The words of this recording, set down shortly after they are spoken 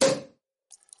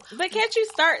But can't you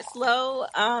start slow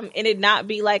and it not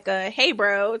be like a hey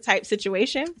bro type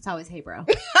situation? It's always hey bro.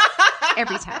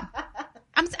 Every time.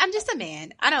 I'm just a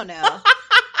man. I don't know.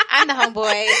 I'm the homeboy.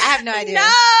 I have no idea. No,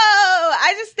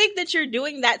 I just think that you're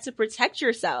doing that to protect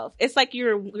yourself. It's like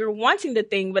you're wanting the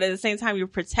thing, but at the same time, you're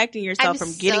protecting yourself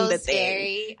from getting the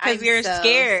thing. Because you're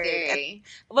scared. Scary.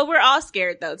 But we're all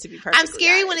scared, though, to be perfectly I'm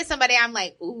scary honest. when it's somebody I'm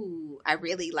like, ooh, I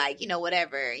really like,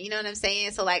 whatever. You know what I'm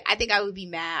saying? So, like, I think I would be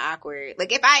mad awkward.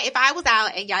 Like, if I was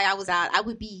out and Yaya was out, I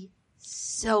would be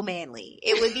so manly.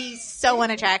 It would be so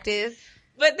unattractive.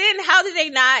 But then how do they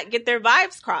not get their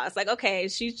vibes crossed? Like, okay,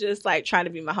 she's just like trying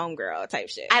to be my homegirl type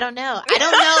shit. I don't know. I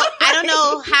don't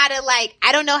know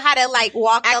how to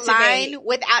walk the line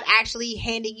without actually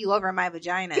handing you over my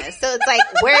vagina. So it's like,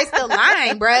 where's the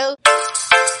line, bro?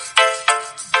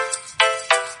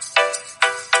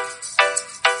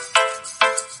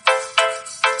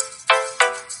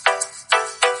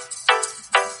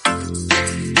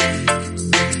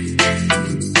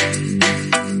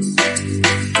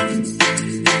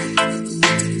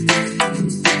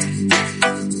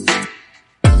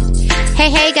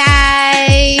 Hey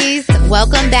guys,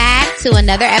 welcome back to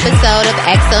another episode of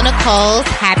xoNecole's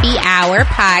Happy Hour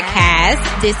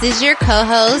podcast. This is your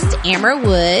co-host, Amer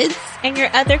Woods. And your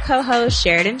other co-host,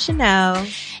 Sheriden Chanel.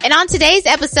 And on today's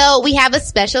episode, we have a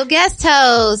special guest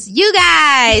host. You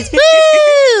guys!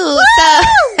 Woo!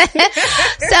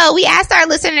 So we asked our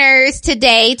listeners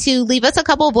today to leave us a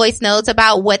couple of voice notes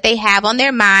about what they have on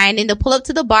their mind and to pull up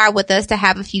to the bar with us to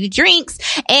have a few drinks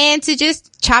and to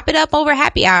just chop it up over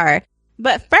happy hour.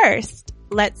 But first,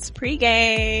 let's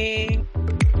pregame.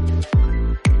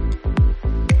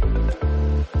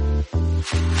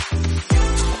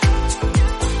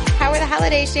 How are the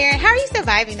holidays, Sharon? How are you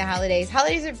surviving the holidays?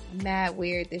 Holidays are mad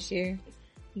weird this year.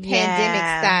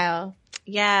 Pandemic style.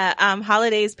 Yeah,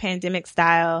 holidays pandemic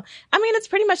style. I mean, it's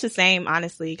pretty much the same,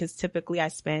 honestly, because typically I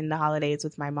spend the holidays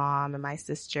with my mom and my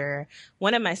sister.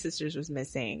 One of my sisters was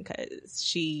missing because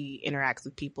she interacts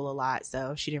with people a lot,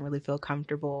 so she didn't really feel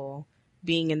comfortable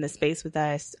being in the space with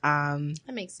us. That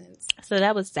makes sense. So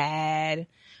that was sad.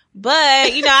 But,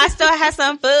 I still had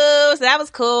some food, so that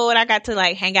was cool. And I got to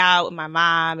hang out with my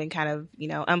mom and kind of,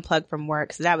 unplug from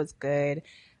work. So that was good.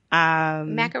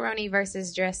 Macaroni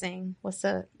versus dressing. What's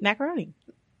up? Macaroni.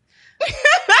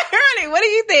 Macaroni, what do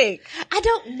you think? I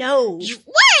don't know.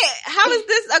 What? How is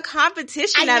this a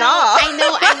competition at all?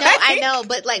 I know.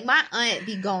 But my aunt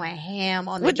be going ham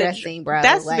on the dressing, bro.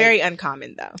 That's very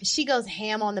uncommon though. She goes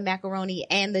ham on the macaroni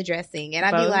and the dressing. And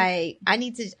I'd be like, I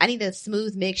need a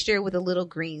smooth mixture with a little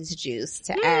greens juice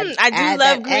to add. I do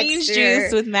love greens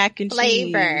juice with mac and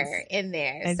flavor in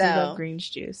there. I do love greens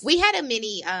juice. We had a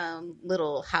mini,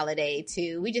 little holiday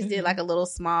too. We just did a little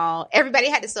small,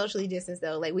 everybody had to socially distance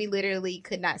though. We literally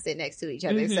could not sit next to each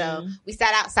other. So we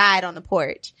sat outside on the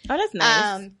porch. Oh, that's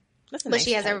nice. But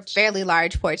she has a fairly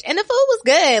large porch. And the food was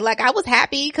good. I was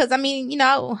happy because, I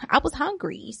was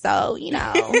hungry. So,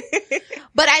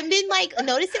 But I've been,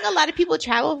 noticing a lot of people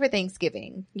travel for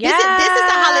Thanksgiving. Yeah. This is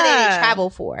a holiday to travel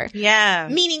for. Yeah.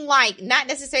 Meaning, not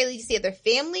necessarily to see their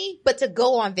family, but to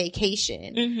go on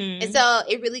vacation. Mm-hmm. And so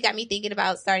it really got me thinking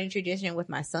about starting tradition with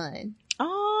my son.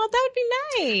 Oh, that would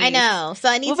be nice. I know. So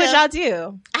I need What would y'all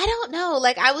do? I don't know.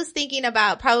 I was thinking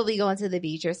about probably going to the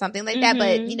beach or something like that,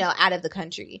 but, out of the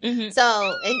country. Mm-hmm.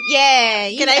 So, and yeah.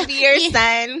 Can I be your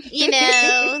son?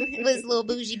 With his little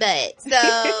bougie butt. So,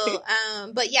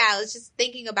 but yeah, I was just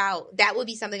thinking about that would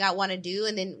be something I want to do.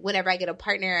 And then whenever I get a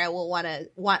partner, I will want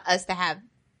us to have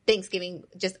Thanksgiving,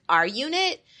 just our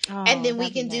unit. Oh, and then we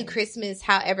can nice. do Christmas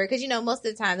however, because, most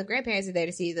of the time the grandparents are there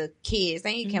to see the kids. They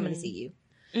ain't coming to see you.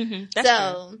 Mm-hmm.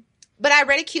 So, but I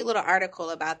read a cute little article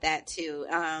about that too.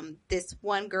 This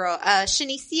one girl,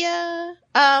 Shanicia,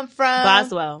 from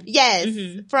Boswell. Yes.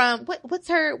 Mm-hmm. From what's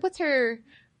her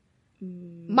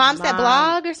Moms That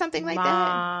Blog or something like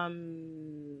that?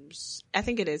 I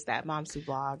think it is that Moms Who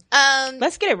Blog.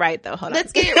 Let's get it right though. Hold on.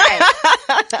 Let's get it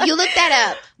right. You look that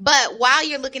up. But while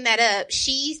you're looking that up,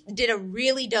 she did a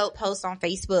really dope post on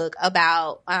Facebook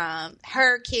about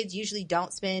her kids usually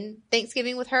don't spend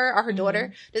Thanksgiving with her, or her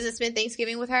daughter doesn't spend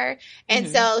Thanksgiving with her. And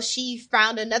so she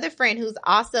found another friend who's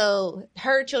also,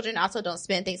 her children also don't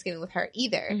spend Thanksgiving with her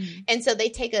either. And so they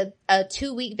take a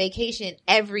 2-week vacation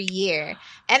every year.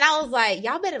 And I was like,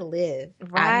 y'all better live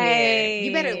out here.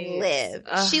 You better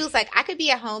live. She was like, I could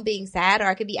be at home being sad, or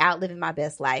I could be out living my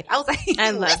best life. I was like, I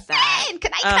love that.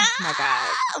 Can I come? Oh my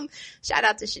God. Shout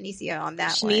out to Shanicia on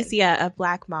that one. Shanicia, a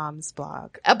Black Mom's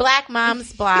blog. A Black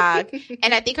Mom's blog.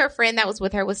 And I think her friend that was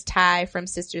with her was Ty from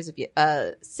Sisters of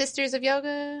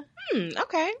Yoga.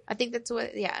 Okay. I think that's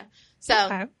what, yeah.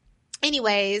 So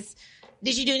anyways,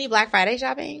 Did you do any Black Friday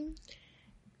shopping?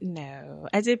 No,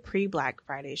 I did pre-Black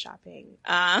Friday shopping.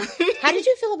 How did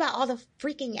you feel about all the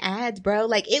freaking ads, bro?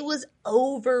 Like, it was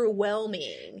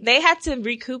overwhelming. They had to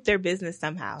recoup their business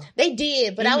somehow. They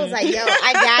did, but I was like, yo,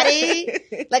 I got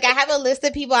it. Like, I have a list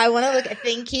of people I want to look at.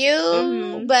 Thank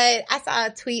you. But I saw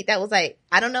a tweet that was like,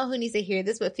 I don't know who needs to hear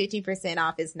this, but 15%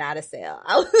 off is not a sale.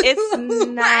 It's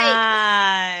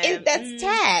not. That's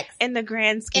tax. In the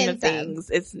grand scheme of things,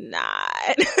 it's not.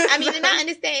 I mean, and I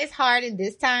understand it's hard in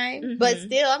this time, but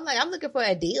still, I'm like, I'm looking for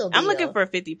a deal. I'm looking for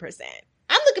 50%.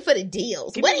 I'm looking for the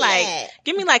deals. Give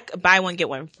me like buy one, get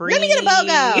one free. Let me get a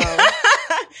BOGO.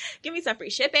 Give me some free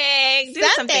shipping. Do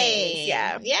some things.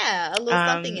 Yeah. Yeah. A little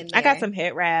something in there. I got some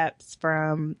head wraps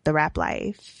from the Wrap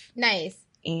Life. Nice.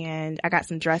 And I got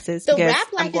some dresses the because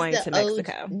Wrap Life I'm going to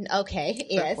Mexico. Okay.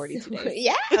 Yes. 42 days.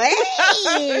 Yeah.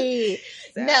 Hey.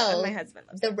 So, no. My husband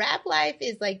loves the Wrap Life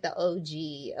is like the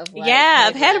OG of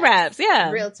like head wraps.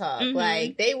 Yeah. Real talk.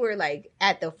 Like they were like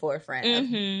at the forefront of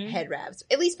head wraps.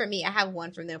 At least for me, I have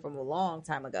one from them from a long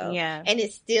time ago. Yeah. And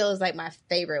it still is like my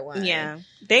favorite one. Yeah.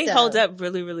 They hold up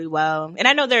really, really well. And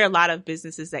I know there are a lot of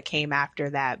businesses that came after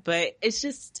that, but it's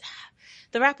just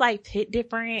the Wrap Life hit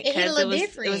different. It hit a little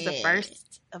different. It was the first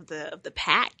of the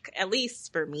pack, at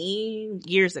least for me,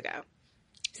 years ago.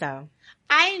 So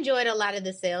I enjoyed a lot of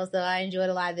the sales, though. I enjoyed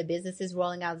a lot of the businesses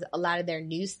rolling out a lot of their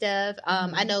new stuff.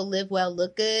 I know Live Well,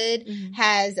 Look Good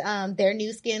has their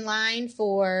new skin line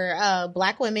for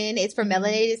Black women. It's for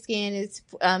melanated skin. It's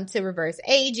to reverse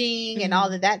aging and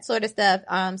all of that sort of stuff.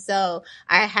 So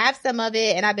I have some of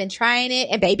it, and I've been trying it.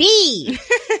 And baby,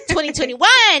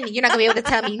 2021, you're not gonna be able to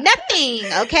tell me nothing,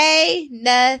 okay?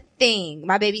 Nothing.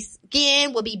 My baby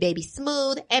skin will be baby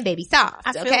smooth and baby soft.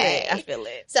 I feel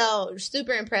it. So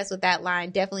super impressed with that line.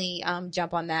 Definitely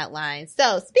jump on that line.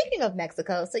 So speaking of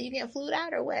Mexico, so you getting flued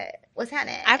out or what? What's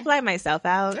happening? I fly myself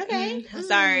out. Okay.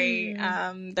 Sorry.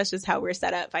 That's just how we're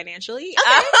set up financially. Okay.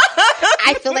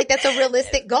 I feel like that's a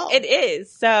realistic goal. It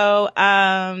is. So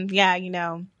yeah, you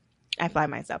know, I fly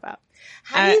myself out.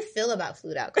 How do you feel about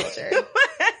flued out culture?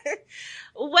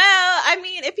 Well, I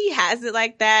mean, if he has it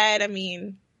like that, I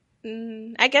mean,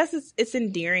 I guess it's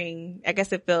endearing. I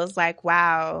guess it feels like,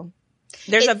 wow,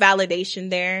 there's a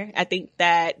validation there. I think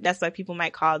that's why people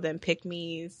might call them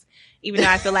pick-me's, even though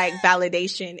I feel like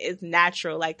validation is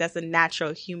natural. Like that's a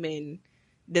natural human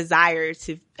desire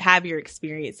to have your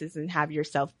experiences and have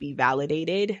yourself be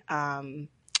validated.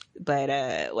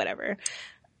 But whatever.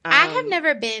 I have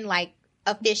never been like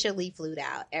officially flued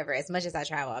out ever. As much as I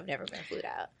travel, I've never been flued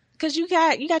out. Cause you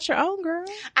got your own, girl.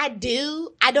 I do.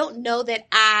 I don't know that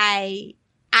I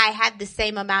have the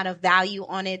same amount of value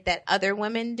on it that other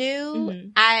women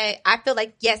do. I feel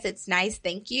like, yes, it's nice.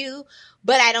 Thank you.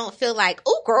 But I don't feel like,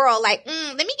 oh girl, like,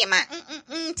 let me get my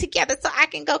together so I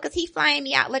can go. Cause he's flying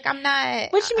me out. Like I'm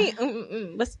not. What you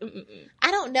mean? What's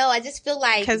I don't know. I just feel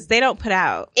like. Cause they don't put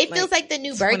out. It feels like the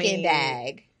new Birkin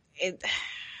bag.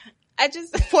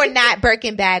 For not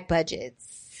Birkin bag budgets.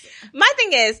 My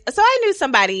thing is, so I knew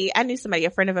somebody, a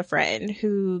friend of a friend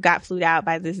who got flued out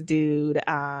by this dude.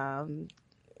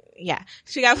 Yeah,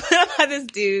 she got flued out by this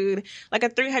dude, like a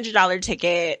 $300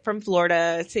 ticket from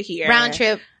Florida to here. Round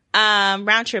trip,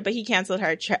 but he canceled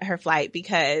her flight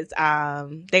because,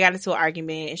 they got into an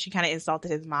argument and she kind of insulted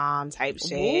his mom type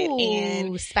shit. Ooh,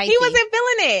 and spicy. He wasn't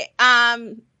feeling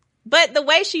it. But the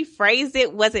way she phrased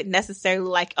it wasn't necessarily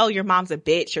like, oh, your mom's a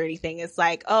bitch or anything. It's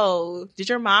like, oh, did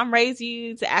your mom raise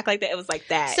you to act like that? It was like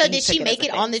that. So did she make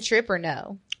it on the trip or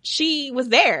no? She was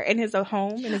there in his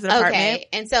home, in his apartment. Okay,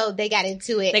 and so they got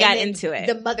into it.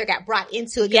 The mother got brought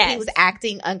into it because he was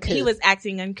acting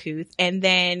uncouth. And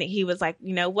then he was like,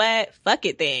 you know what? Fuck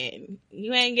it then.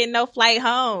 You ain't getting no flight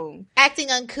home. Acting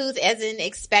uncouth as in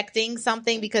expecting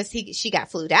something because she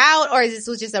got flued out, or this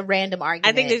was just a random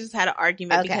argument? I think they just had an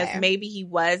argument because maybe he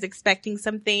was expecting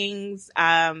some things.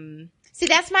 See,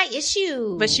 that's my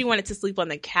issue. But she wanted to sleep on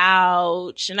the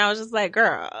couch. And I was just like,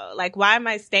 girl, like, why am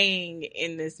I staying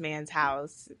in this man's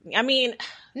house? I mean,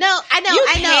 no, I know. You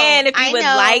can if you would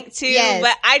like to, yes.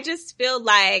 But I just feel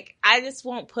like I just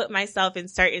won't put myself in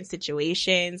certain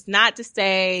situations. Not to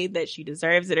say that she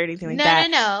deserves it or anything like that.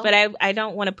 No. But I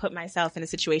don't want to put myself in a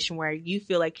situation where you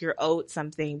feel like you're owed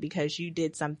something because you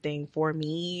did something for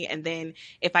me. And then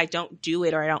if I don't do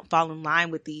it or I don't fall in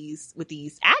line with these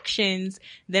actions,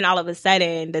 then all of a sudden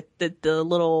the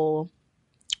little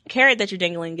carrot that you're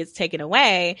dangling gets taken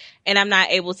away and I'm not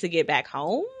able to get back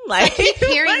home. Like, I keep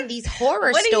hearing these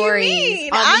horror stories. What do you mean?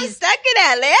 I'm stuck in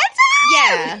Atlanta?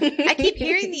 Yeah. I keep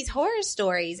hearing these horror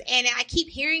stories and I keep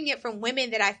hearing it from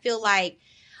women that I feel like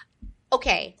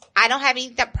okay, I don't have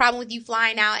any problem with you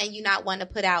flying out and you not want to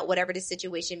put out whatever the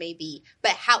situation may be.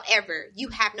 But however, you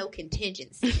have no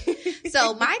contingency.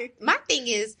 So my thing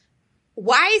is,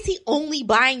 why is he only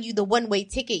buying you the one-way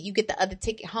ticket? You get the other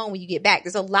ticket home when you get back.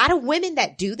 There's a lot of women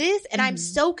that do this, and I'm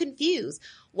so confused.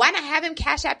 Why not have him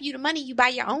cash app you the money? You buy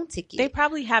your own ticket. They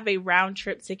probably have a round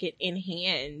trip ticket in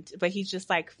hand, but he's just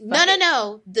like,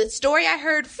 no. The story I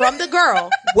heard from the girl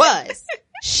was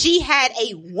she had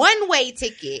a one-way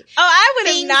ticket. Oh, I would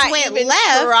have not even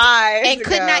tried and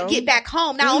could not get back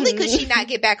home. Not only could she not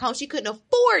get back home, she couldn't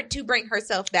afford to bring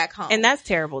herself back home. And that's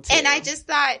terrible too. And I just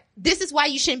thought, this is why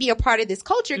you shouldn't be a part of this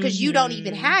culture, because you don't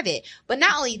even have it. But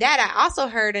not only that, I also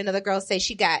heard another girl say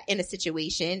she got in a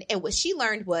situation, and what she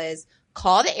learned was,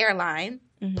 call the airline,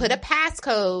 put a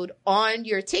passcode on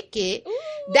your ticket.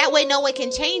 Ooh. That way no one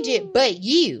can change it but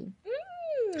you.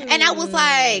 And I was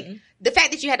like, the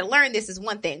fact that you had to learn this is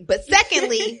one thing. But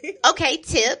secondly, okay,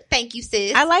 tip. Thank you,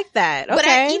 sis. I like that. Okay. But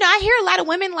I hear a lot of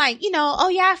women like, oh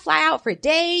yeah, I fly out for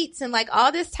dates and like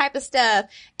all this type of stuff.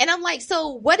 And I'm like, so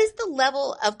what is the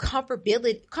level of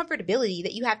comfortability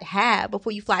that you have to have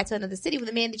before you fly to another city with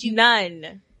a man that you...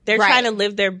 None. They're trying to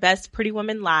live their best Pretty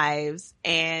Woman lives,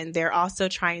 and they're also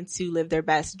trying to live their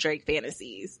best Drake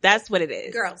fantasies. That's what it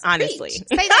is. Girls, honestly. Say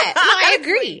that. No, I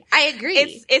agree.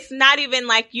 It's not even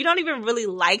like, you don't even really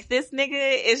like this nigga.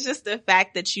 It's just the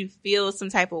fact that you feel some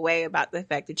type of way about the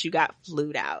fact that you got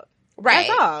flued out. Right.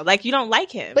 That's all. Like, you don't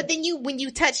like him. But then when you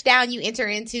touch down, you enter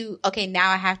into, okay, now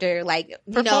I have to like,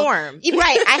 perform.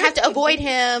 Right. I have to avoid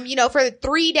him, for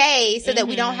 3 days so that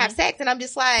we don't have sex. And I'm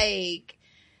just like...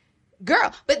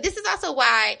 Girl, but this is also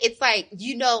why it's like,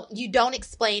 you don't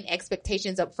explain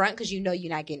expectations up front because you're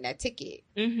not getting that ticket.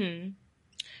 Mm-hmm.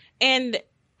 And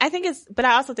but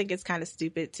I also think it's kind of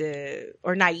stupid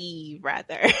or naive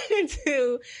rather,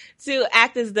 to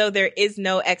act as though there is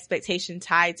no expectation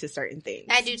tied to certain things.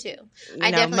 I do too.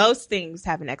 Most things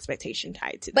have an expectation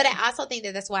tied to them. But I also think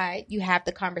that that's why you have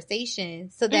the conversation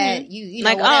so that you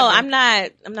like, whatever. I'm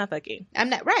not fucking. I'm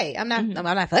not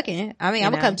fucking. I mean,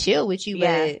 I'm gonna come chill with you,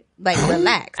 but like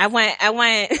relax. I want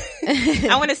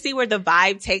to see where the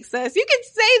vibe takes us. You can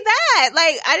say that.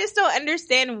 Like, I just don't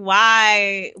understand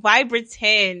why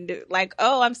pretend like,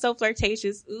 oh, I'm so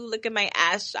flirtatious. Ooh, look at my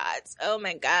ass shots. Oh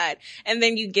my God. And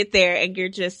then you get there and you're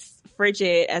just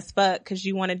frigid as fuck because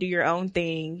you want to do your own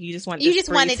thing. You just wanted a free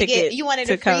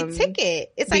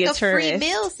ticket. It's like a free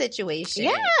meal situation.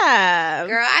 Yeah.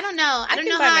 Girl, I don't know. I don't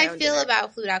know how I feel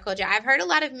about flued out culture. I've heard a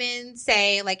lot of men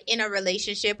say, like, in a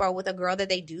relationship or with a girl that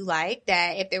they do like,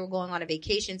 that if they were going on a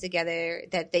vacation together,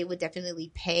 that they would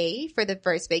definitely pay for the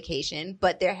first vacation,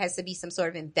 but there has to be some sort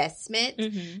of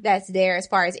investment that's there as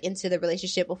far as into the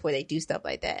relationship before they do stuff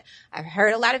like that. I've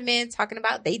heard a lot of men talking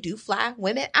about they do fly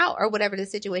women out or whatever the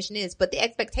situation is, but the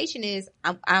expectation is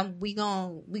we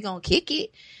gonna kick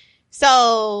it.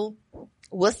 So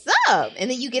what's up?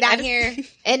 And then you get out here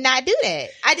and not do that.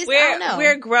 I don't know.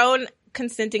 We're grown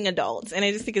consenting adults, and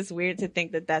I just think it's weird to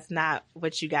think that that's not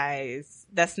what you guys,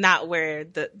 that's not where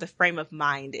the frame of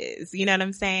mind is. You know what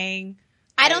I'm saying?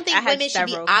 I don't think women should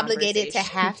be obligated to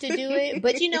have to do it,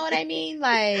 but you know what I mean?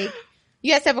 Like,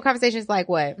 you had several conversations like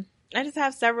what? I just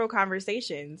have several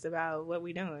conversations about what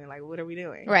we doing. Like, what are we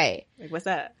doing? Right. Like, what's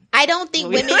up? I don't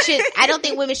think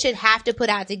women should have to put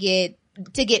out to get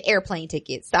airplane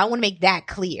tickets. So I want to make that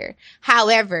clear.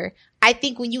 However, I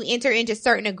think when you enter into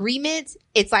certain agreements,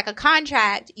 it's like a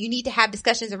contract. You need to have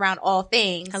discussions around all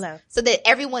things. So that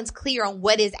everyone's clear on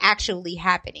what is actually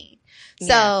happening.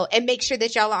 So, and make sure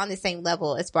that y'all are on the same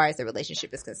level as far as the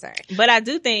relationship is concerned. But I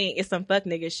do think it's some fuck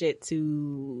nigga shit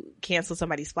to cancel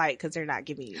somebody's flight because they're not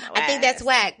giving you no I think that's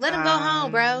whack. Let them go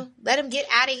home, bro. Let them get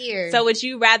out of here. So would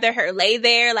you rather her lay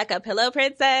there like a pillow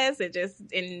princess and just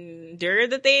endure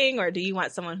the thing, or do you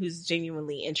want someone who's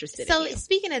genuinely interested in you? So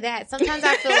speaking of that, sometimes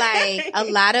I feel like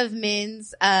a lot of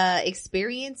men's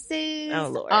experiences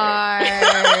are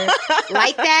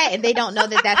like that, and they don't know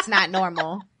that that's not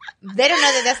normal. They don't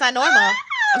know that that's not normal.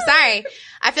 I'm sorry.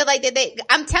 I feel like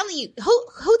I'm telling you,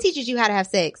 who teaches you how to have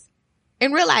sex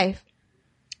in real life?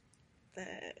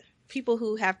 People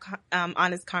who have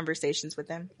honest conversations with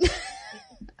them.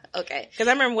 Okay. Because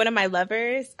I remember one of my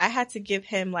lovers, I had to give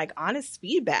him like honest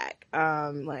feedback.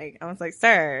 Like, I was like,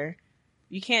 sir,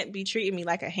 you can't be treating me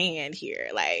like a hand here.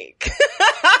 Like,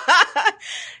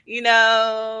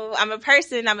 I'm a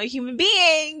person, I'm a human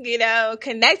being,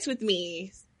 connect with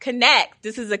me. Connect.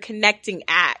 This is a connecting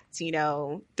act,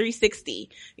 360,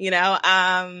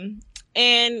 and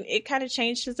it kind of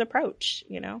changed his approach,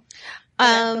 I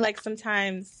feel like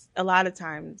a lot of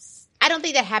times I don't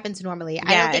think that happens normally. Yeah,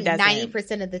 I don't think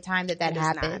 90% of the time that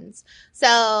happens.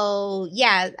 So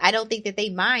yeah, I don't think that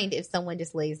they mind if someone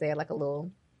just lays there like a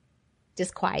little,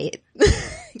 just quiet.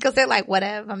 Because they're like,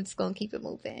 whatever, I'm just going to keep it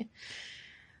moving.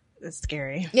 It's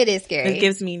scary. It is scary. It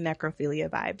gives me necrophilia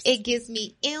vibes. It gives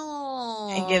me ew.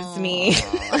 It gives me.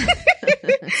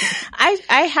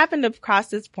 I happened to cross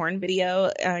this porn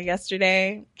video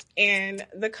yesterday, and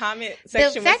the comment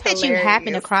section. The fact that you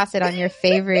happened to cross it on your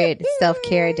favorite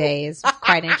self-care day is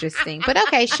quite interesting. But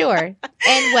okay, sure. And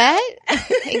what?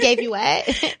 It gave you what?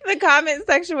 The comment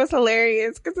section was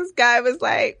hilarious because this guy was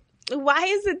like, "Why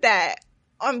is it that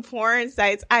on porn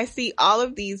sites I see all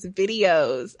of these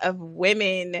videos of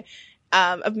women,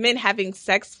 of men having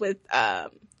sex with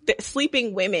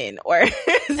sleeping women or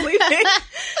sleeping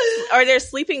or their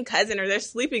sleeping cousin or their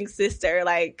sleeping sister?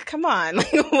 Like, come on,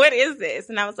 like, what is this?"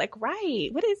 And I was like, right,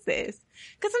 what is this?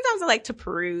 Because sometimes I like to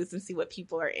peruse and see what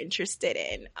people are interested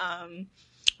in.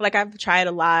 Like, I've tried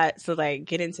a lot, so like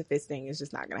get into fisting is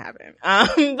just not gonna happen.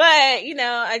 But you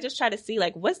know, I just try to see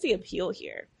like what's the appeal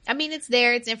here. I mean, it's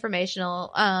there, it's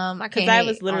informational. Because I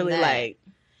was literally like,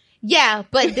 yeah,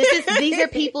 but these are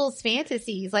people's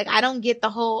fantasies. Like, I don't get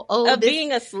the whole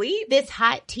being asleep. This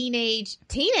hot teenage.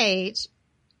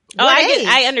 Oh,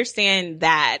 I understand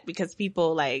that because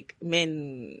people like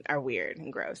men are weird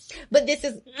and gross. But this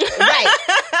is right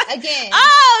again.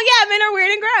 Oh yeah, men are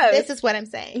weird and gross. This is what I'm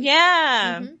saying.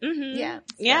 Yeah,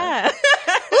 yeah.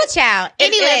 Ooh, child.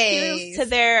 Anyways, it appeals to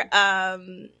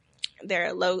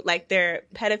their low, like their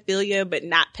pedophilia, but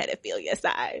not pedophilia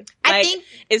side. Like, I think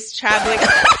it's traveling.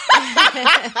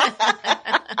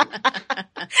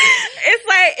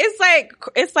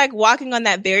 It's like walking on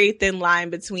that very thin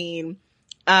line between.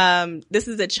 This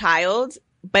is a child,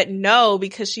 but no,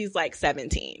 because she's like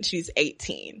 17, she's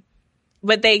 18.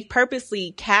 But they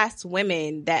purposely cast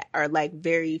women that are like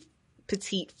very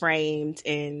petite framed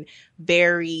and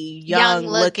very young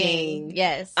looking.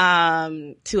 Yes.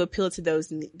 To appeal to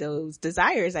those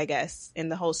desires, I guess, in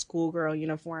the whole schoolgirl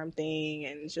uniform thing.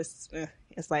 And just,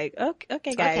 it's like,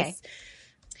 okay, guys.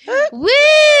 Okay. Woo!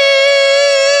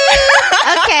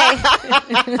 Okay.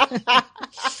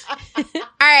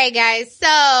 All right, guys.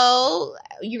 So,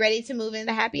 you ready to move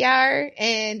into happy hour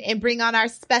and bring on our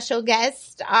special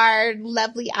guest, our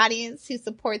lovely audience who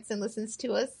supports and listens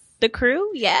to us? The crew?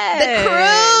 Yes. The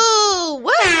crew.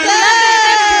 What's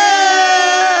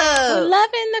up?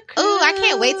 Loving the crew. Ooh, I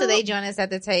can't wait till they join us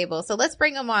at the table. So let's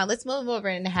bring them on. Let's move over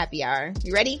into happy hour.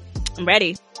 You ready? I'm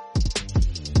ready.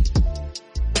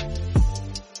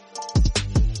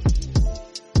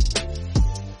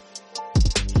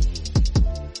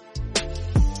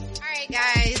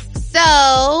 Guys,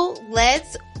 so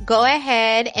let's go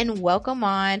ahead and welcome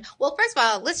on. Well, first of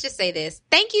all, let's just say this.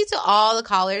 Thank you to all the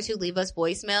callers who leave us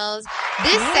voicemails.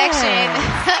 This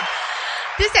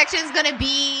section is going to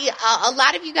be a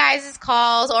lot of you guys'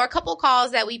 calls or a couple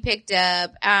calls that we picked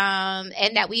up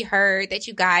and that we heard that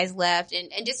you guys left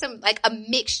and just some like a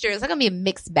mixture. It's like going to be a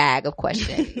mixed bag of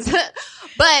questions.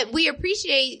 But we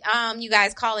appreciate you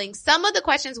guys calling. Some of the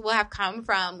questions will have come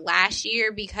from last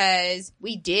year because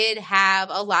we did have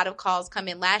a lot of calls come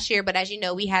in last year. But as you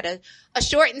know, we had a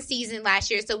shortened season last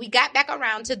year. So we got back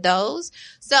around to those.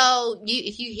 So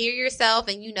if you hear yourself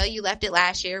and you know you left it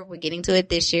last year, we're getting to it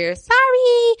this year.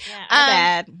 Sorry. Yeah,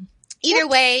 bad. Either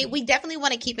way, we definitely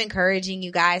want to keep encouraging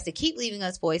you guys to keep leaving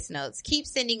us voice notes, keep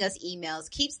sending us emails,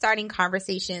 keep starting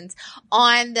conversations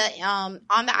on the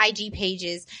IG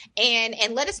pages and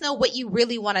let us know what you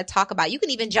really want to talk about. You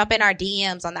can even jump in our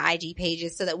DMs on the IG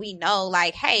pages so that we know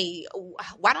like, hey,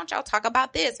 why don't y'all talk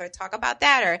about this or talk about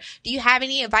that? Or do you have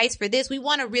any advice for this? We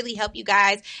want to really help you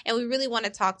guys and we really want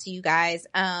to talk to you guys,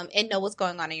 and know what's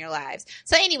going on in your lives.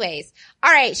 So anyways,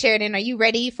 all right, Sheriden, are you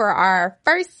ready for our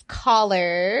first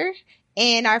caller?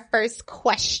 And our first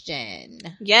question.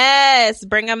 Yes,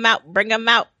 bring them out.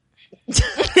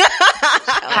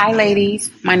 Hi,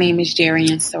 ladies. My name is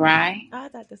Jarian Sarai.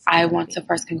 I want to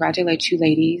first congratulate you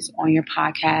ladies on your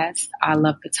podcast. I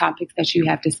love the topics that you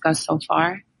have discussed so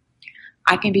far.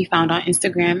 I can be found on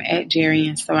Instagram at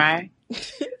Jarian Sarai.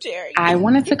 Jerry. I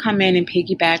wanted to come in and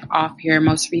piggyback off your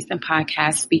most recent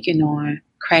podcast speaking on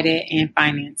credit and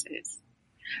finances.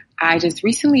 I just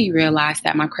recently realized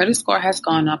that my credit score has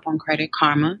gone up on Credit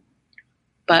Karma,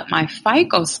 but my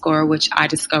FICO score, which I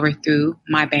discovered through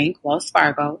my bank, Wells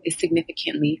Fargo, is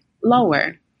significantly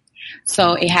lower.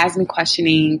 So it has me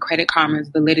questioning Credit Karma's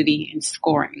validity in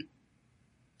scoring.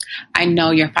 I know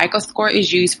your FICO score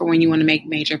is used for when you want to make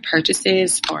major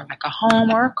purchases for like a home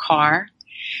or a car.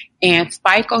 And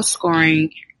FICO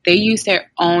scoring, they use their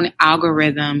own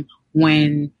algorithm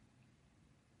when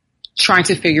trying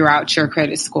to figure out your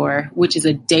credit score, which is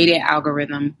a data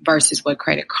algorithm versus what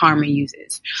Credit Karma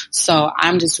uses. So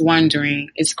I'm just wondering,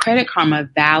 is Credit Karma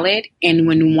valid? And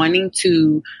when wanting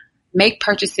to make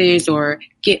purchases or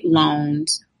get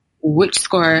loans, which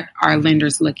score are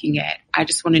lenders looking at? I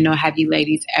just want to know, have you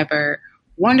ladies ever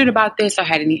wondered about this or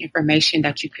had any information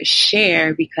that you could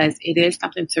share? Because it is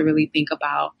something to really think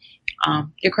about,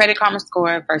 your Credit Karma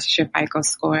score versus your FICO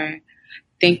score.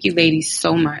 Thank you, ladies,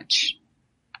 so much.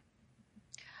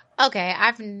 Okay,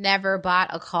 I've never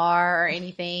bought a car or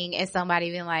anything and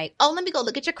somebody been like, oh, let me go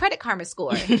look at your Credit Karma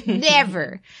score.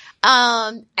 Never.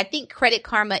 I think Credit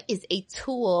Karma is a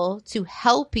tool to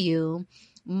help you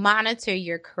monitor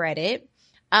your credit.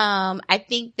 I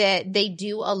think that they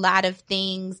do a lot of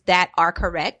things that are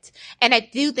correct. And I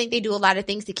do think they do a lot of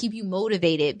things to keep you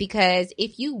motivated, because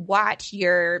if you watch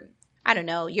your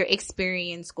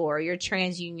Experian score, your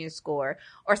TransUnion score,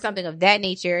 or something of that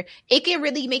nature, it can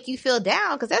really make you feel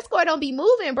down because that score don't be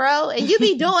moving, bro. And you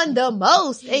be doing the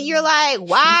most. And you're like,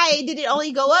 why did it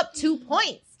only go up 2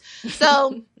 points?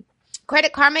 So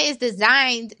Credit Karma is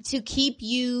designed to keep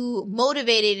you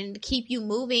motivated and to keep you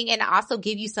moving and also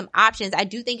give you some options. I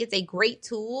do think it's a great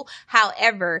tool.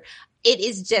 However, it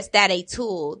is just that, a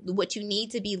tool. What you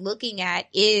need to be looking at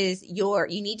is you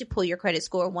need to pull your credit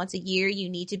score once a year. You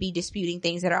need to be disputing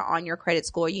things that are on your credit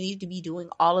score. You need to be doing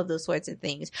all of those sorts of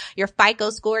things. Your FICO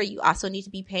score, you also need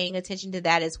to be paying attention to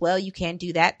that as well. You can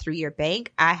do that through your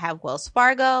bank. I have Wells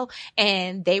Fargo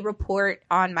and they report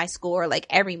on my score like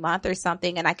every month or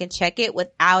something, and I can check it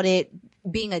without it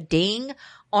being a ding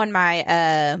on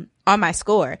my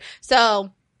score.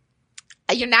 So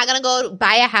you're not going to go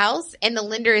buy a house and the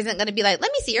lender isn't going to be like,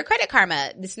 let me see your Credit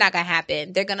Karma. It's not going to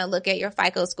happen. They're going to look at your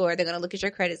FICO score. They're going to look at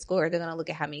your credit score. They're going to look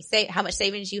at how much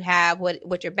savings you have,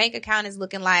 what your bank account is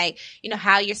looking like,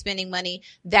 how you're spending money,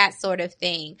 that sort of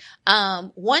thing.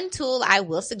 One tool I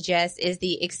will suggest is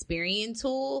the Experian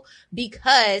tool,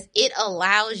 because it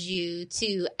allows you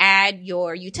to add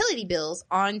your utility bills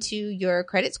onto your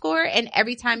credit score. And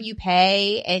every time you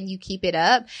pay and you keep it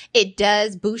up, it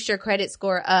does boost your credit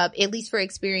score up, at least for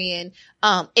Experian.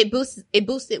 It boosts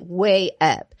it way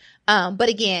up. But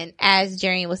again, as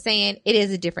Jerian was saying, it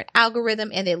is a different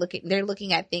algorithm and they're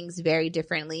looking at things very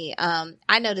differently.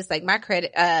 I noticed like my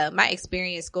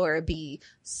Experian score would be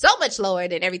so much lower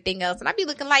than everything else. And I'd be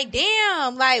looking like,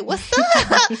 damn, like what's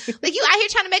up? Like you out here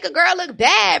trying to make a girl look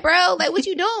bad, bro. Like what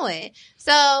you doing?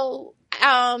 So,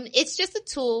 it's just a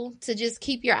tool to just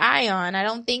keep your eye on. I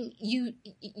don't think you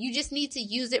just need to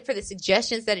use it for the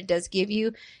suggestions that it does give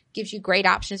you. Gives you great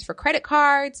options for credit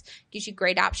cards, gives you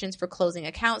great options for closing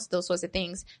accounts, those sorts of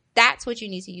things. That's what you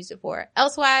need to use it for.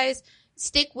 Elsewise,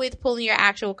 stick with pulling your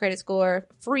actual credit score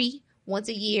free once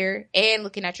a year and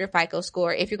looking at your FICO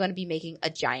score if you're going to be making a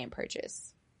giant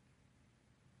purchase.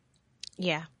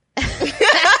 Yeah.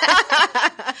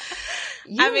 I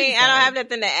don't have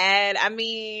nothing to add.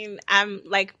 I'm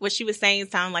like what she was saying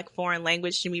sound like foreign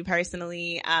language to me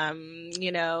personally.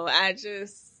 I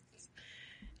just,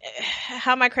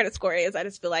 how my credit score is, I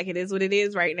just feel like it is what it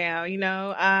is right now, That's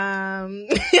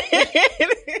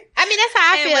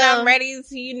how I feel. When I'm ready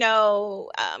to,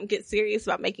 get serious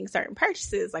about making certain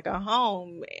purchases, like a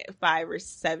home 5 or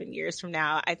 7 years from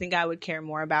now, I think I would care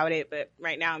more about it. But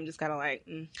right now I'm just kind of like,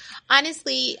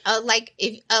 Honestly, like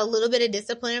if a little bit of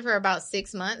discipline for about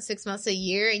 6 months a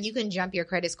year, and you can jump your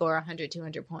credit score 100,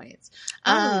 200 points.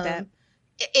 That.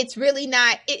 It's really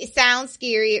not, it sounds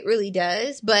scary. It really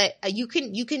does, but you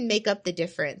can make up the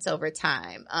difference over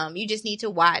time. You just need to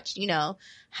watch,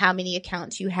 how many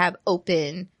accounts you have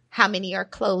open, how many are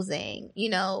closing,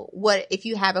 what, if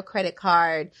you have a credit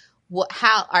card,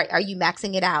 how are you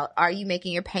maxing it out? Are you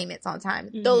making your payments on time?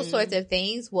 Mm-hmm. Those sorts of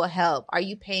things will help. Are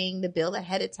you paying the bill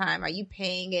ahead of time? Are you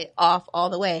paying it off all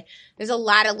the way? There's a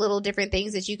lot of little different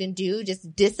things that you can do.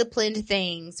 Just disciplined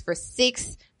things for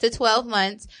 6 to 12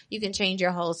 months. You can change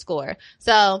your whole score.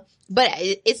 So, but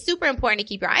it's super important to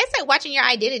keep your eye. It's like watching your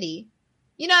identity.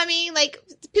 You know what I mean? Like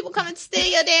people come and steal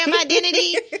your damn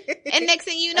identity, and next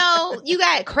thing you know, you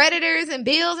got creditors and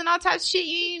bills and all types of shit.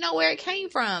 You didn't know where it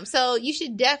came from. So you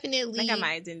should definitely. I got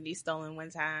my identity stolen one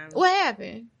time. What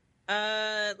happened?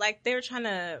 Like they were trying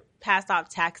to pass off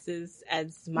taxes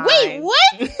as mine. Wait,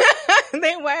 what?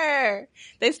 They were.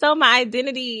 They stole my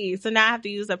identity, so now I have to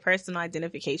use a personal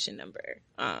identification number.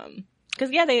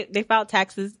 Because they filed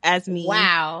taxes as me.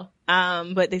 Wow.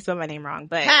 But they spelled my name wrong.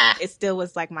 But it still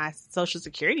was like my social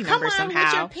security number somehow.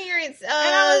 With your parents, and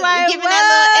I was like, giving that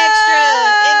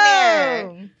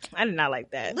little extra in there. I did not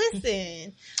like that.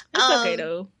 Listen, it's okay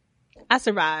though. I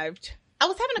survived. I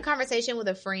was having a conversation with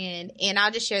a friend, and I'll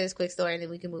just share this quick story and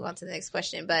then we can move on to the next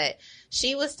question. But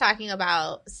she was talking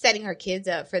about setting her kids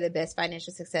up for the best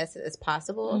financial success as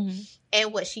possible. Mm-hmm.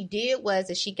 And what she did was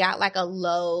that she got like a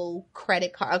low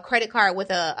credit card with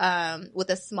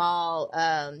a small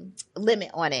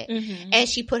limit on it. Mm-hmm. And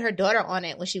she put her daughter on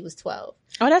it when she was 12.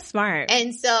 Oh, that's smart.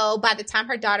 And so by the time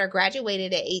her daughter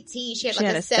graduated at 18, she had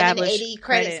like a 780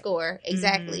 credit score.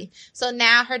 Exactly. Mm-hmm. So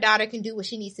now her daughter can do what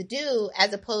she needs to do,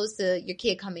 as opposed to your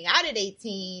kid coming out at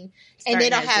 18 and they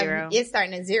don't have it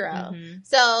starting at 0. Mm-hmm.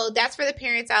 So that's for the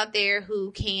parents out there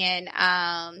who can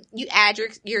you add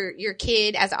your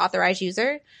kid as an authorized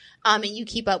user. And you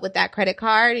keep up with that credit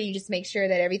card, and you just make sure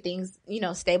that everything's,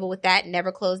 stable with that, and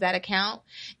never close that account.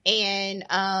 And,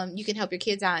 you can help your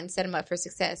kids out and set them up for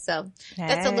success. So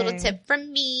that's a little tip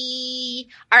from me.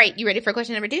 All right. You ready for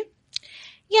question number 2?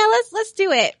 Yeah, let's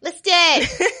do it. Let's do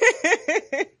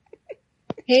it.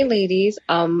 Hey ladies.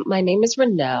 My name is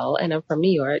Renelle and I'm from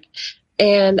New York.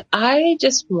 And I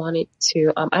just wanted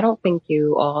to, I don't think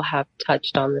you all have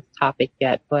touched on this topic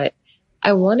yet, but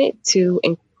I wanted to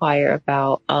inquire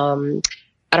about, I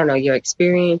don't know, your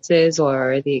experiences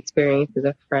or the experiences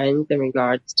of friends in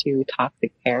regards to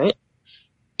toxic parents.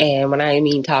 And when I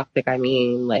mean toxic, I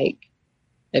mean like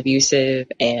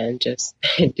abusive and just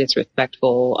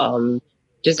disrespectful,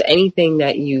 just anything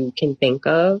that you can think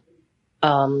of.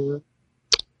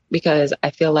 Because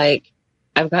I feel like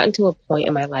I've gotten to a point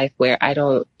in my life where I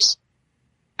got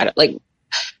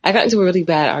into a really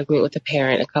bad argument with a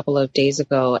parent a couple of days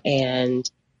ago,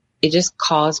 and it just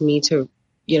caused me to,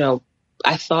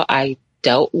 I thought I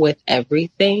dealt with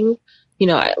everything.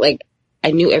 I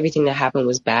knew everything that happened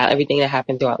was bad. Everything that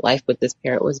happened throughout life with this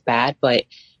parent was bad, but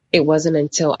it wasn't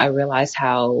until I realized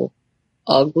how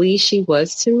ugly she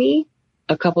was to me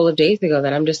a couple of days ago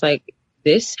that I'm just like,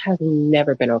 this has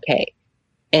never been okay.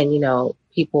 And,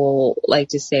 people like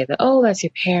to say that, oh, that's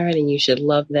your parent and you should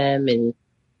love them and,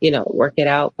 work it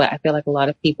out. But I feel like a lot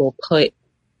of people put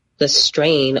the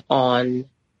strain on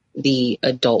the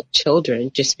adult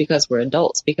children just because we're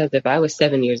adults. Because if I was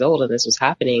 7 years old and this was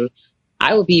happening,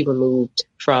 I would be removed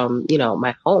from,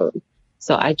 my home.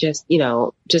 So I just,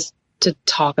 just to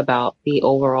talk about the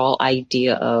overall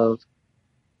idea of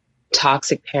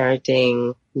toxic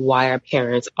parenting, why our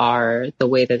parents are the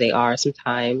way that they are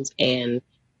sometimes, and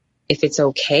if it's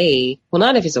okay, well,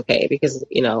 not if it's okay, because,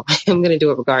 I'm going to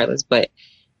do it regardless, but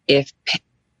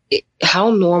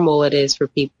how normal it is for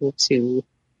people to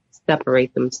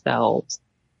separate themselves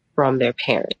from their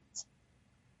parents.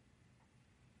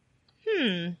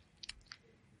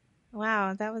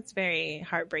 Wow, that was very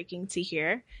heartbreaking to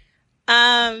hear.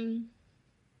 I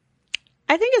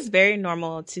think it's very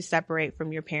normal to separate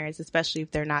from your parents, especially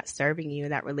if they're not serving you.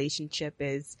 That relationship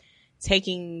is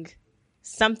taking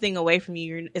something away from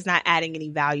you. It's not adding any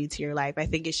value to your life. I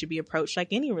think it should be approached like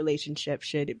any relationship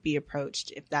should be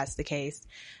approached, if that's the case.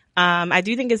 I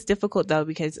do think it's difficult though,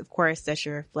 because of course that's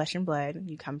your flesh and blood.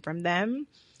 You come from them,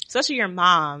 especially your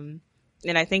mom.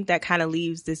 And I think that kind of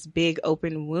leaves this big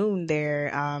open wound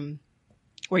there,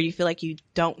 where you feel like you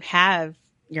don't have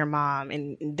your mom,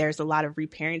 and there's a lot of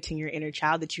reparenting your inner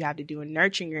child that you have to do and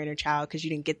nurturing your inner child because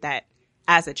you didn't get that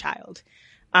as a child.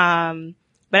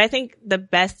 But I think the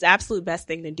absolute best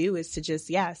thing to do is to just,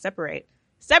 separate,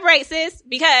 sis,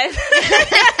 because,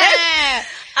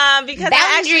 because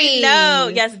I actually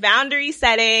know, boundary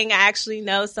setting. I actually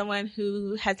know someone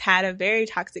who has had a very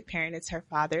toxic parent. It's her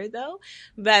father though.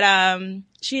 But,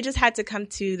 she just had to come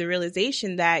to the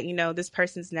realization that, this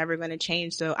person's never going to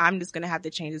change. So I'm just going to have to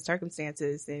change the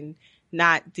circumstances and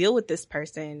not deal with this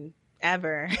person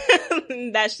ever.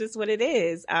 That's just what it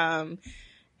is.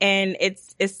 And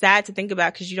it's sad to think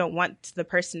about, because you don't want the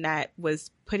person that was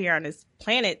put here on this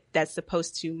planet that's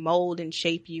supposed to mold and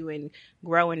shape you and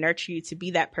grow and nurture you to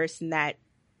be that person that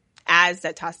adds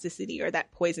that toxicity or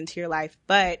that poison to your life.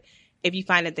 But if you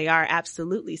find that they are,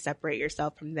 absolutely separate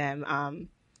yourself from them.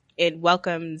 It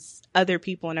welcomes other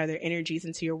people and other energies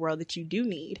into your world that you do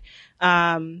need.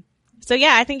 So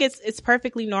yeah, I think it's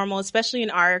perfectly normal, especially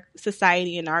in our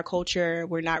society, in our culture.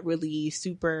 We're not really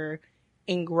super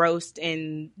engrossed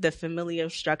in the familial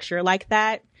structure like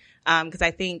that. Because I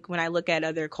think when I look at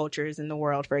other cultures in the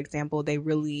world, for example, they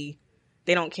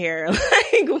don't care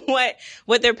like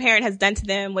what their parent has done to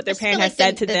them, what their parent has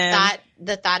said to them.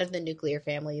 The thought of the nuclear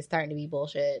family is starting to be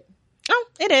bullshit. Oh,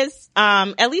 it is.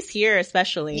 At least here,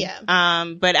 especially. Yeah.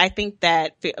 But I think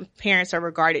that parents are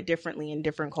regarded differently in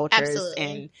different cultures. Absolutely.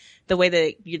 And the way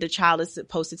that the child is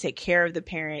supposed to take care of the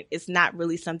parent is not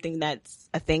really something that's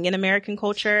a thing in American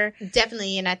culture.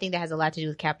 Definitely. And I think that has a lot to do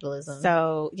with capitalism.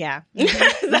 So, yeah. so,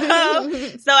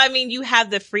 I mean, you have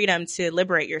the freedom to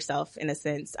liberate yourself in a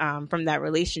sense, from that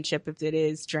relationship if it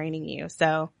is draining you.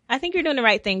 So I think you're doing the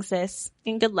right thing, sis,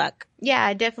 and good luck. Yeah,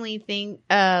 I definitely think,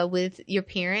 with your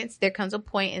parents, there comes a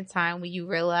point in time when you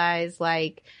realize,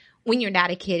 like, when you're not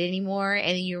a kid anymore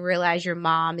and you realize your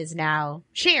mom is now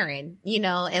Sharon, you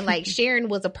know, and like Sharon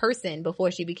was a person before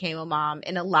she became a mom,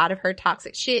 and a lot of her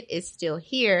toxic shit is still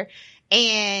here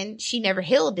and she never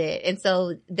healed it. And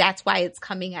so that's why it's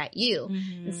coming at you.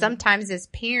 Mm-hmm. And sometimes as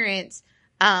parents,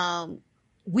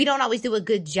 we don't always do a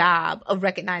good job of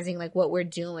recognizing like what we're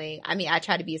doing. I mean, I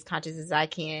try to be as conscious as I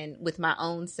can with my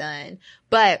own son,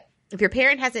 but if your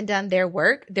parent hasn't done their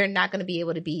work, they're not going to be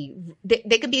able to be,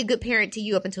 they could be a good parent to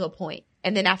you up until a point.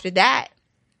 And then after that,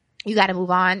 you got to move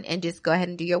on and just go ahead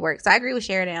and do your work. So I agree with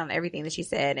Sheridan on everything that she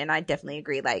said. And I definitely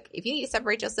agree. Like, if you need to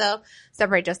separate yourself,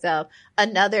 separate yourself.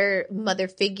 Another mother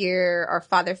figure or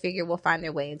father figure will find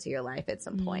their way into your life at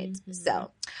some point. Mm-hmm.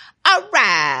 So, all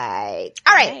right.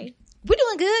 We're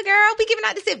doing good, girl. We giving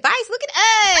out this advice. Look at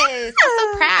us. I'm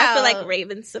so proud. I feel like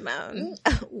Raven Simone.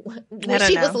 When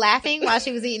she was laughing while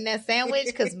she was eating that sandwich,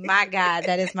 because my God,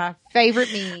 that is my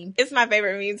favorite meme. It's my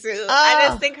favorite meme too. I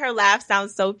just think her laugh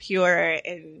sounds so pure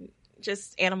and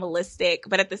just animalistic,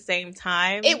 but at the same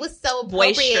time, it was so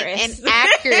appropriate and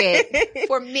accurate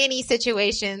for many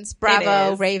situations.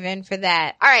 Bravo, Raven, for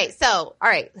that. All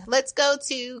right. Let's go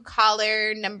to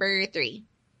caller number 3.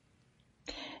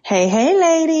 Hey,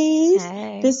 ladies.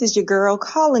 Hey. This is your girl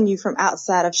calling you from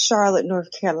outside of Charlotte, North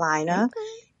Carolina.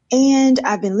 Okay. And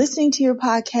I've been listening to your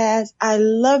podcast. I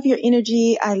love your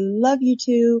energy. I love you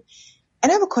too.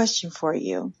 And I have a question for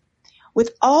you.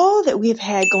 With all that we've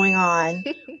had going on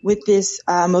with this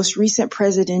most recent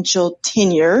presidential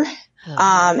tenure,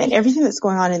 and everything that's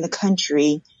going on in the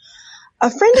country,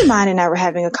 a friend of mine and I were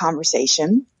having a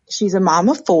conversation. She's a mom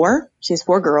of 4. She has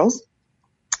 4 girls.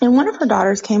 And one of her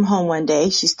daughters came home one day.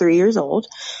 She's 3 years old.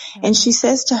 And she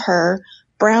says to her,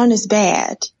 brown is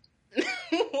bad.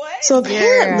 What? So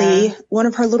apparently one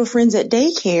of her little friends at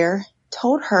daycare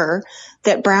told her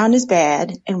that brown is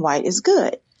bad and white is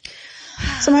good.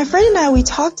 So my friend and I, we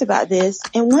talked about this.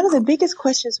 And one of the biggest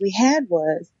questions we had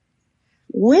was,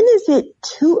 when is it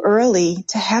too early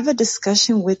to have a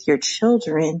discussion with your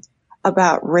children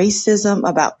about racism,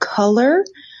 about color,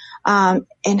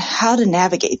 and how to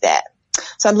navigate that?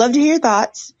 So I'd love to hear your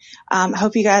thoughts. I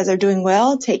hope you guys are doing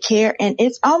well. Take care. And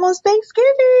it's almost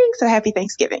Thanksgiving. So happy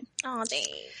Thanksgiving. Oh, thanks.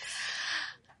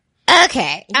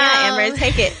 Okay. Yeah, Amer,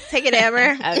 take it. Take it,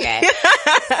 Amer. Okay.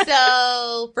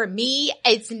 So for me,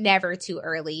 it's never too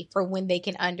early for when they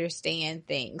can understand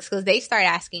things, because they start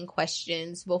asking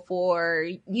questions before,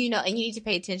 you know, and you need to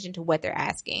pay attention to what they're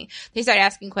asking. They start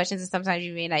asking questions and sometimes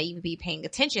you may not even be paying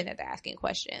attention that they're asking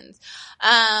questions.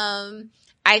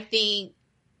 I think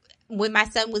when my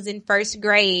son was in first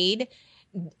grade,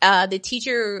 the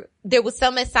teacher, there was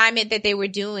some assignment that they were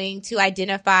doing to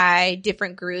identify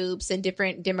different groups and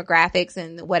different demographics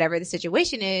and whatever the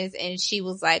situation is. And she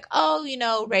was like, oh, you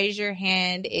know, raise your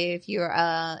hand if you're,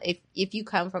 if you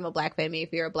come from a black family,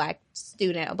 if you're a black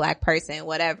student, a black person,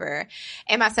 whatever.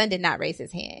 And my son did not raise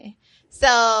his hand.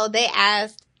 So they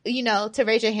asked, you know, to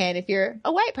raise your hand if you're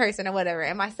a white person or whatever.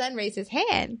 And my son raised his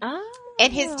hand. Oh.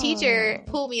 And his teacher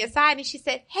pulled me aside and she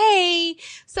said, hey,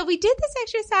 so we did this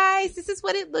exercise. This is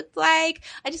what it looked like.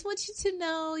 I just want you to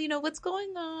know, you know, what's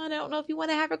going on. I don't know if you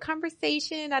want to have a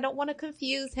conversation. I don't want to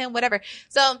confuse him, whatever.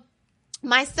 So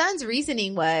my son's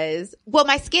reasoning was, well,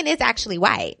 my skin is actually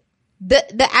white.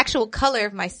 The actual color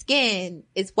of my skin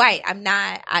is white.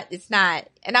 It's not.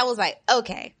 And I was like,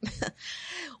 okay,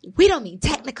 we don't mean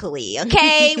technically,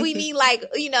 okay? We mean like,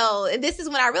 you know, and this is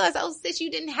when I realized, oh, sis, you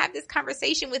didn't have this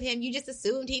conversation with him. You just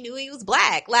assumed he knew he was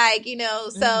black. Like, you know,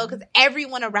 so, cause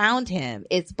everyone around him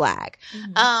is black.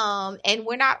 Mm-hmm. And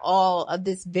we're not all of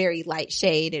this very light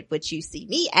shade at which you see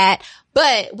me at,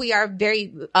 but we are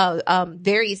very,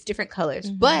 various different colors.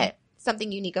 Mm-hmm. But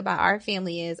something unique about our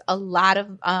family is a lot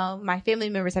of my family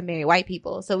members have married white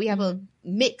people. So we have a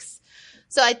mix.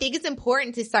 So I think it's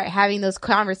important to start having those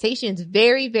conversations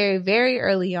very, very, very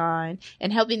early on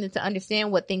and helping them to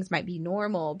understand what things might be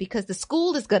normal, because the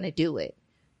school is going to do it.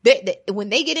 When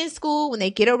they get in school, when they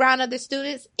get around other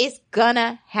students, it's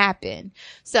gonna happen.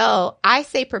 So I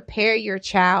say prepare your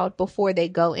child before they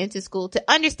go into school to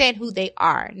understand who they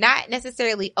are. Not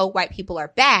necessarily, oh, white people are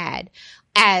bad,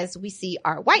 as we see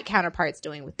our white counterparts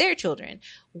doing with their children.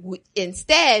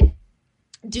 Instead,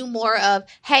 do more of,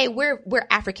 hey, we're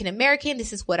African American,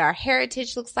 this is what our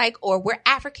heritage looks like, or we're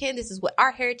African, this is what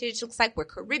our heritage looks like, we're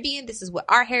Caribbean, this is what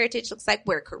our heritage looks like,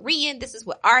 we're Korean, this is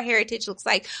what our heritage looks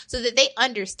like, so that they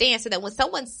understand, so that when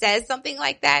someone says something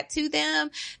like that to them,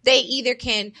 they either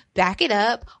can back it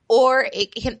up or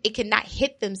it can not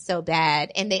hit them so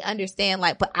bad, and they understand,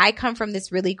 like, but I come from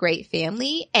this really great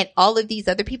family, and all of these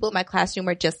other people in my classroom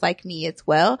are just like me as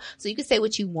well, so you can say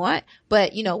what you want,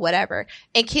 but whatever.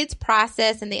 And kids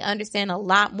process and they understand a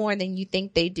lot more than you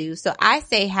think they do. So I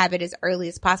say have it as early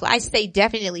as possible. I say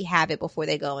definitely have it before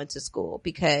they go into school,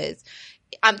 because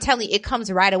I'm telling you, it comes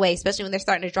right away, especially when they're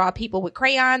starting to draw people with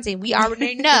crayons, and we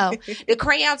already know the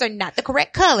crayons are not the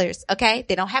correct colors. Okay.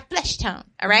 They don't have flesh tone.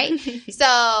 All right. So,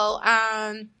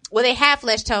 well, they have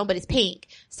flesh tone, but it's pink.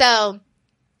 So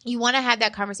you want to have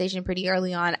that conversation pretty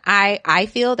early on. I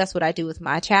feel that's what I do with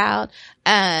my child.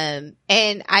 And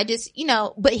I just,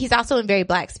 but he's also in very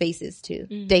black spaces too.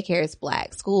 Mm-hmm. Daycare is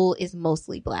black. School is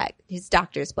mostly black. His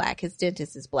doctor is black. His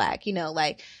dentist is black.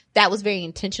 Like that was very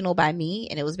intentional by me,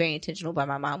 and it was very intentional by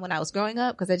my mom when I was growing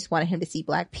up, because I just wanted him to see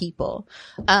black people.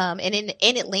 And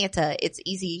in Atlanta, it's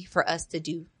easy for us to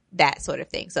do that sort of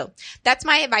thing. So that's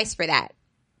my advice for that.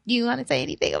 You want to say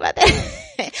anything about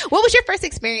that? What was your first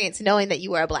experience knowing that you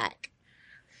were a black?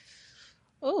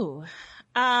 Oh,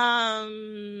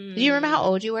 do you remember how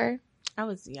old you were? I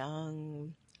was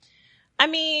young. I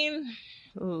mean,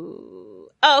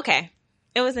 okay.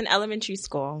 It was in elementary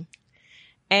school,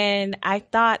 and I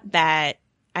thought that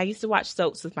I used to watch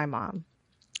soaps with my mom,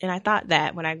 and I thought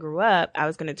that when I grew up, I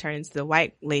was going to turn into the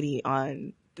white lady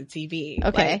on the TV.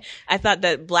 Okay. Like, I thought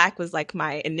that black was like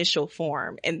my initial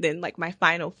form, and then like my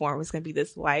final form was going to be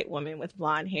this white woman with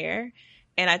blonde hair.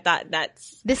 And I thought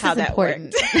how that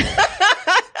worked.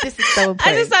 This is so important.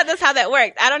 I just thought that's how that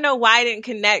worked. I don't know why I didn't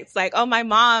connect. Like, oh, my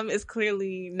mom is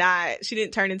clearly she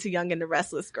didn't turn into Young and the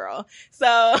Restless Girl.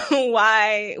 So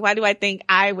why do I think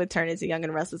I would turn into Young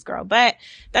and the Restless Girl? But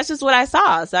that's just what I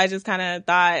saw. So I just kind of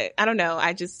thought, I don't know.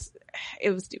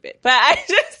 It was stupid, but I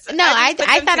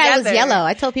thought I was yellow.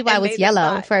 I told people I was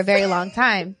yellow for a very long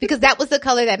time, because that was the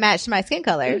color that matched my skin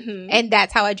color. Mm-hmm. And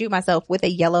that's how I drew myself, with a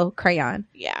yellow crayon.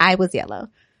 Yeah. I was yellow.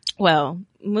 Well,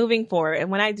 moving forward, and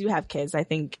when I do have kids, I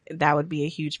think that would be a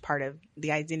huge part of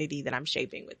the identity that I'm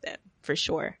shaping with them, for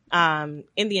sure. In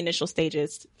the initial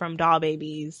stages, from doll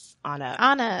babies on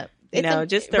up.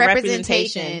 Just the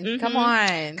representation. Mm-hmm. Come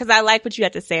on. Because I like what you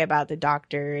had to say about the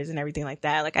doctors and everything like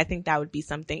that. Like, I think that would be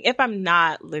something, if I'm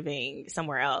not living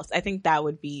somewhere else, I think that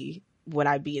would be what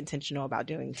I'd be intentional about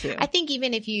doing too. I think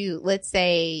even if let's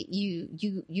say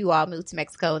you all moved to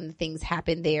Mexico and things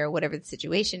happen there, whatever the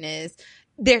situation is,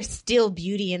 there's still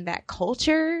beauty in that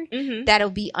culture. Mm-hmm. That'll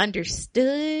be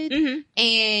understood. Mm-hmm.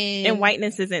 And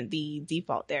whiteness isn't the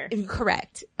default there.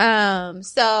 Correct. And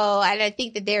I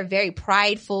think that they're very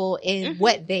prideful in mm-hmm.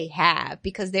 what they have,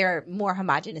 because they're a more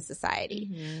homogenous society.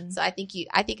 Mm-hmm. So I think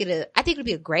it'll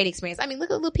be a great experience. I mean,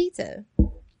 look at Lupita.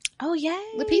 Oh yeah,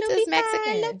 Lupita's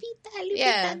Mexican.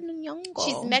 Yeah,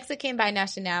 she's Mexican by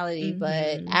nationality, mm-hmm.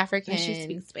 but African. And she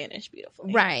speaks Spanish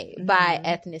beautifully, right? Mm-hmm. By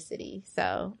ethnicity.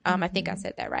 So, I think I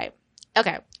said that right.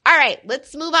 Okay, all right.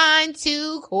 Let's move on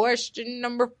to question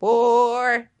number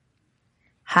 4.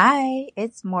 Hi,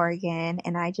 it's Morgan,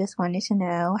 and I just wanted to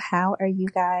know, how are you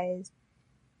guys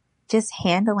just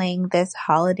handling this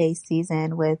holiday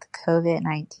season with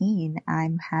COVID-19?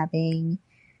 I'm having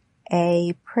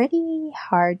a pretty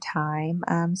hard time.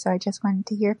 So I just wanted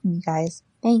to hear from you guys.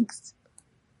 Thanks.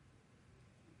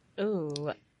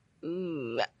 Ooh.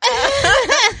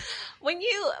 When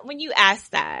you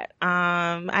asked that,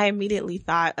 I immediately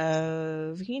thought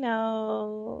of,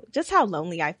 just how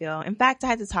lonely I feel. In fact, I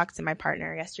had to talk to my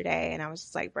partner yesterday, and I was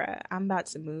just like, bruh, I'm about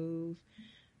to move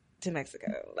to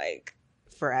Mexico, like,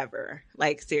 forever.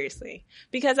 Like, seriously.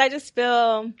 Because I just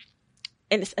feel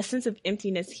a sense of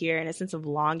emptiness here and a sense of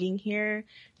longing here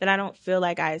that I don't feel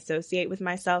like I associate with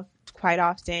myself quite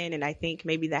often. And I think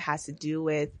maybe that has to do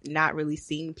with not really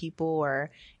seeing people or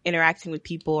interacting with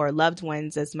people or loved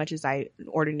ones as much as I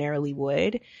ordinarily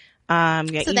would. So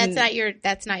that's not your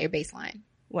baseline.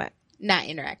 What? Not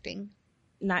interacting.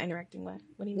 Not interacting what?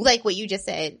 What do you mean? Like what you just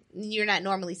said. You're not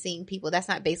normally seeing people. That's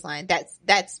not baseline.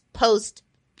 That's post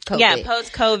COVID. Yeah,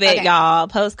 post-COVID, okay. Y'all.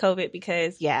 Post-COVID,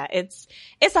 because it's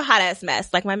a hot ass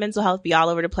mess. Like, my mental health be all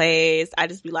over the place. I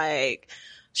just be like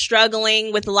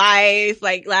struggling with life.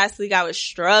 Like, last week I was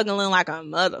struggling like a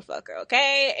motherfucker,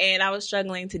 okay? And I was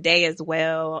struggling today as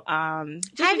well. Are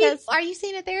you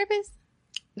seeing a therapist?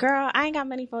 Girl, I ain't got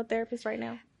money for a therapist right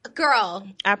now. Girl.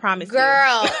 I promise you.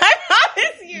 I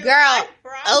promise you. Girl.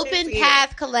 Open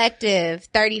Path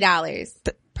Collective,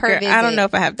 $30. Per visit. I don't know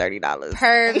if I have $30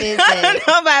 per visit. I don't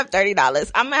know if I have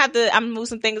 $30. I'm gonna move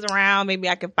some things around. Maybe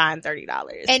I can find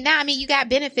 $30. And now, I mean, you got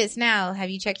benefits now. Have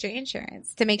you checked your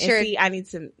insurance to make sure? See, I need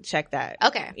to check that.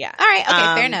 Okay. Yeah. All right.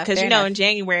 Okay. Fair enough. Because in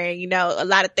January, a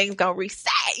lot of things gonna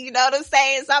reset. You know what I'm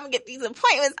saying? So I'm gonna get these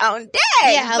appointments on day.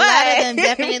 Yeah, a lot of them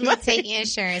definitely take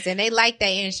insurance, and they like that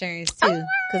insurance too,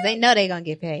 because they know they're gonna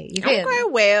get paid. You feel me? Okay,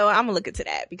 well, I'm gonna look into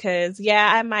that because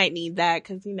I might need that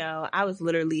because I was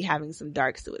literally having some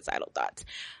dark suicidal thoughts.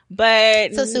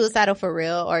 But so suicidal for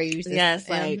real, or you just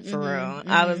for real.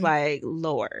 I was like,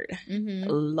 Lord.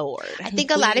 I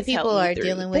think a lot of people are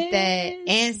dealing with that,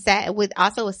 and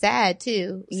sad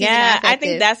too. Yeah, I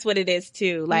think that's what it is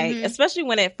too. Like, especially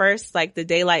when it first, like, the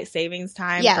daylight savings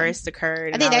time first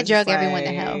occurred. I think that drug everyone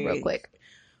to hell real quick.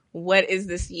 What is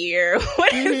this year?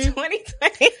 What is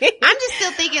 2020? I'm just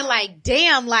still thinking, like,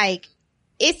 damn, like,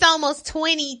 it's almost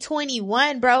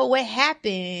 2021, bro. What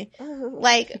happened?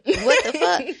 Like, what the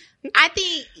fuck? I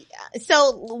think,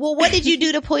 what did you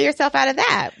do to pull yourself out of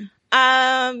that?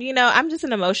 I'm just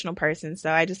an emotional person,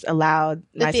 so I just allowed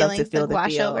myself to feel the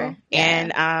feel. Over.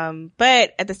 And,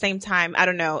 but at the same time, I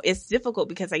don't know, it's difficult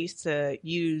because I used to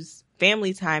use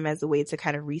family time as a way to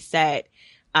kind of reset.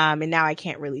 And now I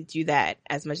can't really do that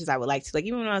as much as I would like to. Like,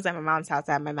 even when I was at my mom's house,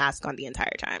 I had my mask on the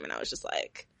entire time, and I was just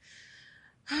like,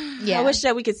 I wish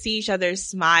that we could see each other's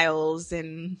smiles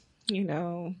and,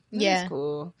 that's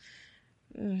cool.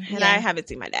 And I haven't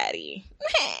seen my daddy.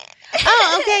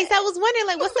 Oh, okay. So I was wondering,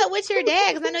 like, what's up with your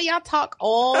dad? Because I know y'all talk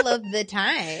all of the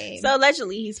time. So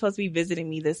allegedly, he's supposed to be visiting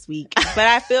me this week, but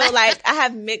I feel like I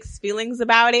have mixed feelings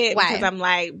about it. Why? Because I'm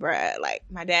like, bruh, like,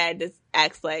 my dad just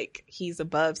acts like he's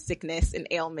above sickness and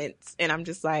ailments, and I'm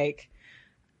just like,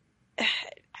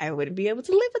 I wouldn't be able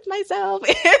to live with myself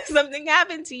if something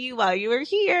happened to you while you were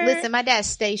here. Listen, my dad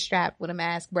stays strapped with a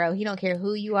mask, bro. He don't care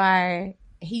who you are.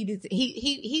 He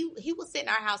will sit in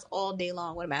our house all day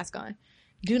long with a mask on.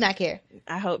 Do not care.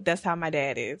 I hope that's how my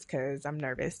dad is, because I'm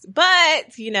nervous.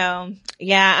 But, I'm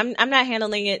not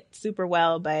handling it super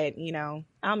well, but,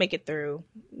 I'll make it through,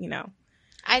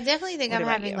 I definitely think I'm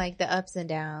having like the ups and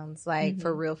downs, like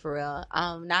for real.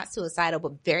 Not suicidal,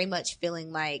 but very much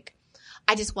feeling like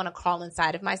I just want to crawl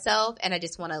inside of myself, and I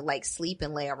just want to like sleep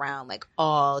and lay around like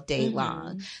all day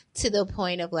long, to the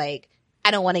point of like, I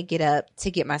don't want to get up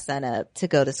to get my son up to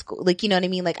go to school. Like, you know what I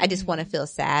mean? Like, I just want to feel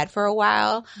sad for a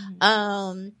while.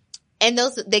 And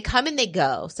they come and they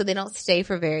go, so they don't stay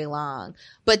for very long.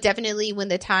 But definitely when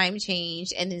the time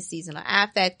changed, and then seasonal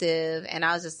affective, and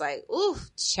I was just like, oof,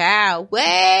 child,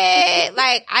 wait.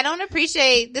 Like, I don't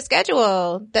appreciate the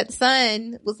schedule that the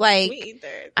son was like,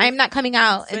 I'm not coming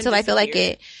out until I feel like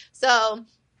it. So,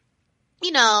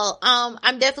 I'm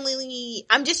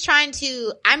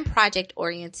project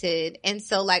oriented. And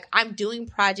so like, I'm doing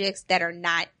projects that are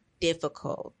not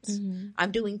difficult.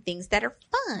 I'm doing things that are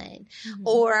fun,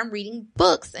 or I'm reading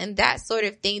books and that sort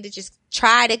of thing to just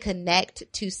try to connect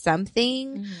to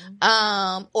something.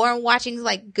 Or I'm watching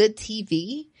like good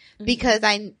TV, because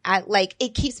I like,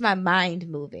 it keeps my mind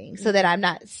moving so that I'm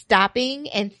not stopping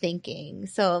and thinking.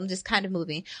 So I'm just kind of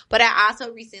moving. But I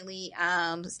also recently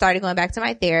started going back to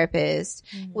my therapist,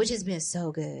 which has been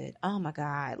so good. Oh my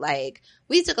God. Like,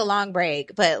 we took a long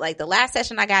break, but like the last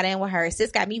session I got in with her,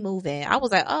 sis got me moving. I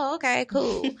was like, oh, okay,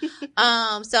 cool. So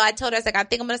I told her, I was like, I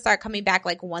think I'm going to start coming back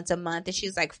like once a month. And she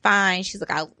was like, fine. She's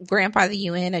like, I'll grandfather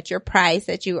you in at your price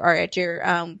that you are at your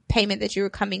payment that you were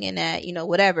coming in at,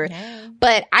 whatever. Yeah.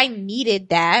 But I needed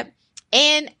that.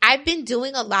 And I've been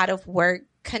doing a lot of work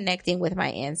connecting with my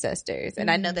ancestors.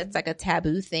 And I know that's like a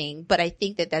taboo thing, but I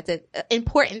think that that's an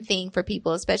important thing for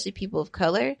people, especially people of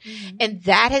color. And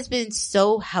that has been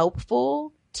so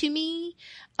helpful to me.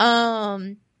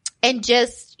 And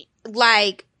just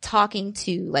like talking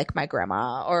to like my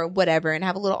grandma or whatever, and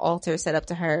have a little altar set up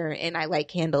to her, and I light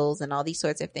candles and all these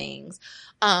sorts of things.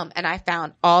 And I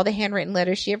found all the handwritten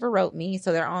letters she ever wrote me,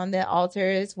 so they're on the altar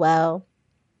as well.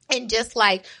 And just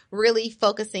like really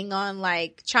focusing on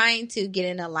like trying to get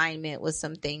in alignment with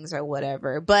some things or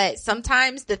whatever. But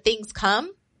sometimes the things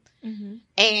come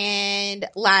and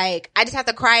like I just have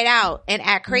to cry it out and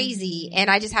act crazy, and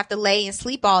I just have to lay and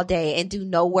sleep all day and do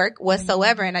no work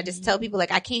whatsoever. And I just tell people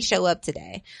like, I can't show up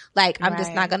today. Like, I'm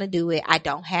just not going to do it. I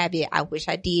don't have it. I wish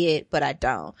I did, but I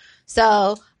don't.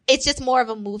 So it's just more of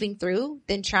a moving through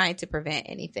than trying to prevent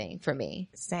anything for me.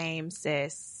 Same,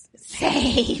 sis.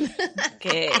 Same.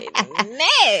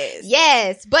 Goodness.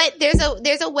 Yes, but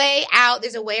there's a way out,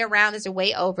 there's a way around, there's a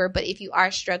way over. But if you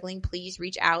are struggling, please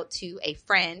reach out to a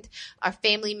friend, a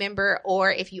family member,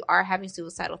 or if you are having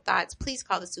suicidal thoughts, please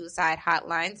call the suicide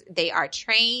hotlines. They are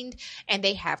trained and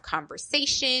they have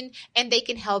conversation and they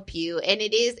can help you. And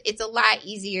it's a lot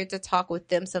easier to talk with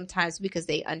them sometimes because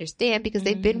they understand, because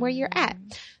they've been where you're at.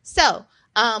 So,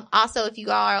 also, if you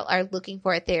all are looking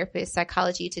for a therapist,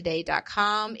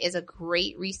 psychologytoday.com is a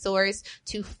great resource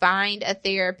to find a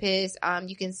therapist.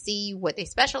 You can see what they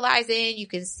specialize in. You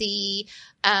can see,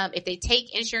 if they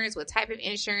take insurance, what type of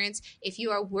insurance. If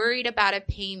you are worried about a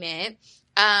payment,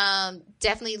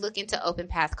 definitely look into Open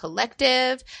Path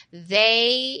Collective.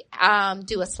 They,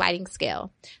 do a sliding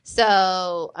scale.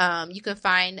 So, you can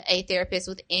find a therapist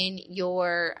within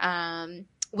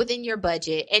your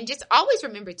budget. And just always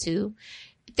remember too,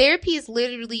 therapy is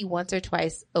literally once or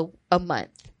twice a month.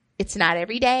 It's not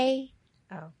every day.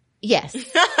 Oh. Yes.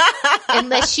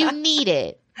 Unless you need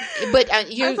it. But I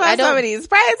saw some of these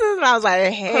prices and I was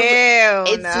like, hell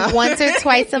it's no. Once or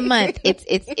twice a month. It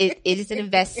is an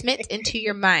investment into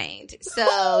your mind.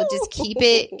 So just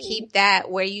keep that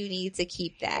where you need to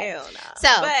keep that. Hell no. So,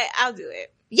 but I'll do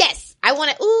it. Yes. I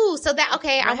want to,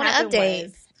 I want to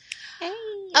update.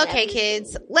 Okay,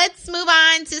 kids, let's move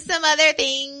on to some other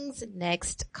things.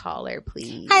 Next caller,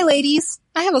 please. Hi, ladies.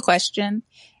 I have a question.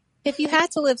 If you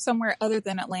had to live somewhere other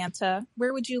than Atlanta,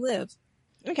 where would you live?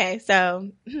 Okay,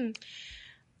 so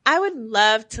I would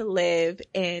love to live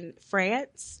in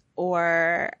France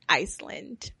or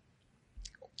Iceland,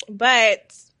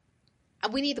 but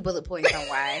we need the bullet points on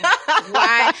why.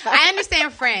 Why? I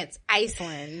understand France,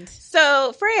 Iceland.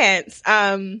 So France,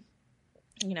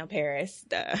 Paris,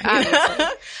 even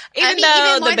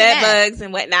though the bed bugs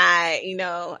and whatnot,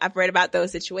 I've read about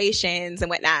those situations and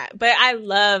whatnot, but I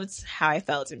loved how I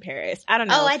felt in Paris. I don't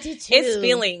know. Oh, I did too.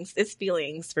 It's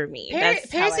feelings for me.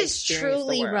 Paris is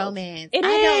truly romance. I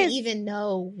don't even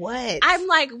know what. I'm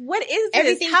like, what is this?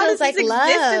 Everything how feels does like this love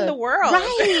exist in the world?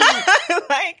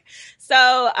 Right.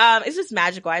 So it's just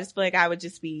magical. I just feel like I would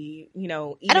just be,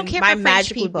 even I don't care my for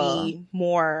magic French would be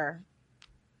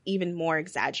even more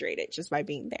exaggerated just by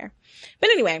being there.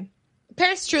 But anyway,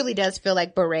 Paris truly does feel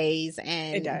like berets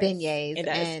and beignets. It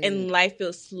does. And life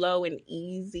feels slow and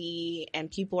easy and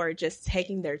people are just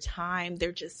taking their time.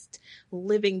 They're just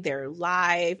living their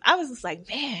life. I was just like,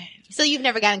 man. So you've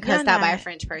never gotten cussed out by a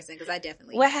French person? Because I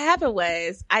definitely. What happened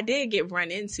was I did get run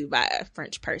into by a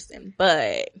French person,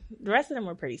 but the rest of them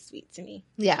were pretty sweet to me.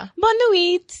 Yeah. Bonne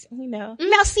nuit.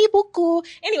 Merci beaucoup.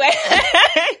 Anyway.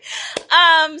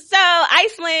 So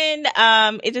Iceland,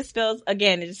 it just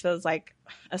feels like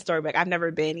a storybook. I've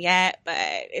never been yet, but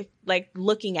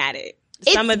looking at it,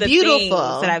 some of the things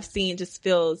that I've seen just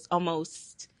feels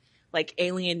almost like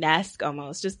alien-esque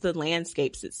almost. Just the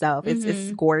landscapes itself.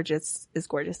 It's gorgeous. It's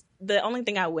gorgeous. The only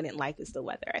thing I wouldn't like is the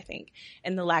weather, I think,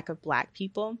 and the lack of black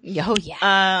people. Oh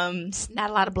yeah. Not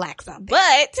a lot of blacks out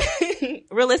there. But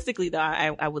realistically though,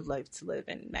 I would love to live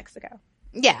in Mexico.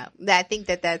 Yeah. I think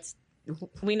that's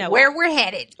we know where we're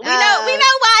headed. We know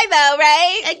why though,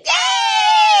 right?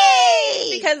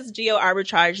 Yay! Because geo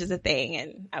arbitrage is a thing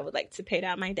and I would like to pay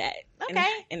down my debt. Okay.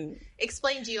 And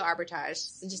explain geo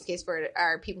arbitrage just in case for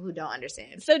our people who don't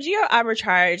understand. So geo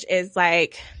arbitrage is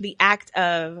like the act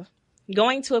of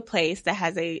going to a place that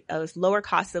has a lower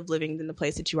cost of living than the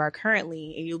place that you are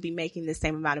currently, and you'll be making the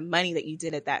same amount of money that you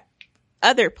did at that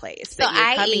other place that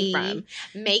you're coming from.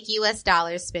 Make US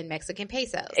dollars, spend Mexican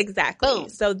pesos. Exactly. Boom.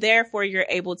 So therefore you're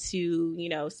able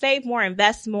to, save more,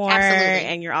 invest more. Absolutely.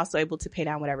 And you're also able to pay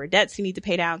down whatever debts you need to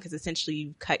pay down because essentially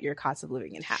you cut your cost of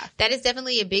living in half. That is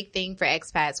definitely a big thing for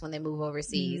expats when they move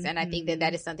overseas. Mm-hmm. And I think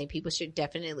that is something people should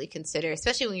definitely consider,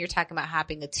 especially when you're talking about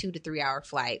hopping a 2 to 3 hour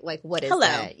flight. Like what is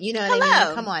that? You know what I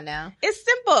mean? Come on now. It's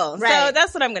simple. Right. So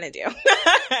that's what I'm going to do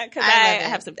because I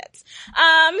have some debts.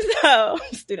 So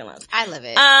student loans. I love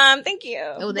it. Thank you.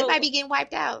 Oh, they might be getting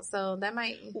wiped out, so that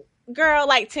might. Girl,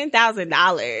 like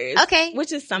 $10,000. Okay,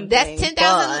 which is something. That's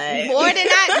 $10,000 more than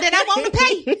I want to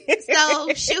pay.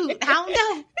 So shoot, I don't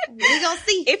know. We gonna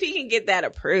see if he can get that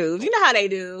approved. You know how they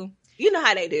do.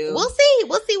 We'll see.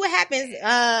 We'll see what happens.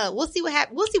 We'll see what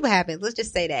happens. Let's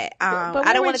just say that. But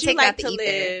I don't want to take out the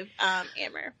ether. Live,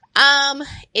 Amer?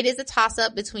 It is a toss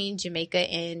up between Jamaica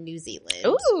and New Zealand.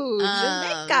 Ooh,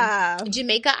 Jamaica.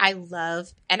 Jamaica, I love,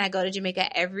 and I go to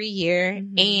Jamaica every year.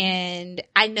 Mm-hmm. And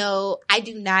I know I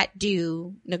do not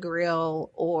do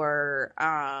Negril or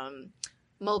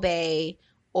Mobe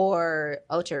or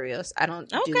Ocho Rios. I don't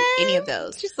do any of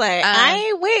those. Just like I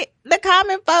ain't with the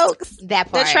common folks,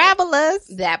 that part, the travelers,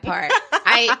 that part.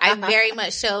 I very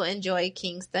much so enjoy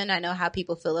Kingston. I know how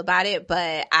people feel about it,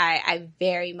 but I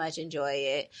very much enjoy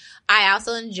it. I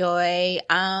also enjoy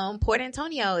Port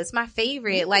Antonio. It's my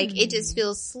favorite. Like, it just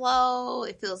feels slow.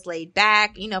 It feels laid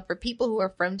back. You know, for people who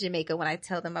are from Jamaica, when I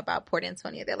tell them about Port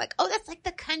Antonio, they're like, oh, that's like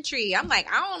the country. I'm like,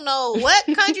 I don't know what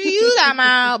country you talking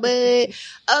about, but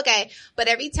okay. But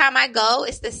every time I go,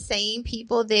 it's the same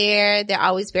people there. They're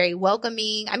always very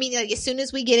welcoming. I mean, like, as soon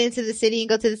as we get into the city and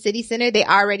go to the city center, they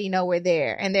already know we're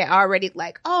there. And they're already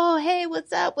like, oh, hey,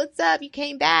 what's up? What's up? You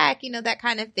came back, you know, that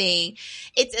kind of thing.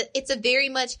 It's a very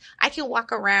much, I can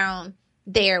walk around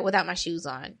there without my shoes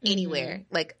on anywhere.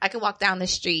 Mm-hmm. Like, I can walk down the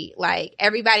street. Like,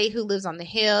 everybody who lives on the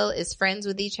hill is friends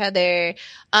with each other.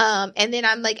 And then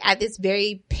I'm like at this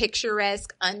very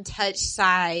picturesque, untouched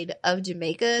side of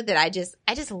Jamaica that I just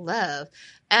love.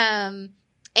 And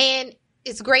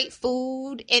it's great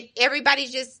food, and everybody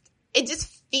it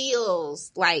just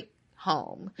feels like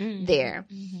home there.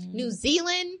 Mm-hmm. New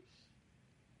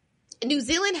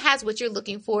Zealand has what you're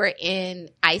looking for in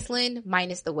Iceland,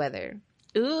 minus the weather.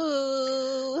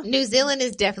 Ooh. New Zealand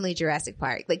is definitely Jurassic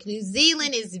Park. Like, New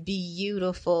Zealand is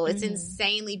beautiful. It's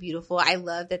insanely beautiful. I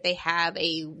love that they have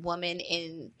a woman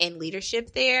in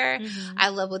leadership there. Mm-hmm. I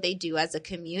love what they do as a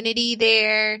community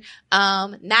there.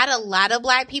 Not a lot of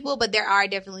Black people, but there are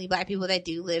definitely Black people that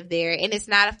do live there. And it's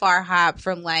not a far hop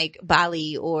from like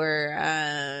Bali or,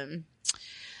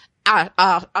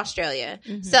 Australia.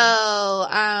 Mm-hmm. So,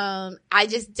 I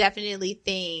just definitely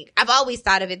think, I've always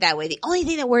thought of it that way. The only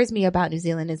thing that worries me about New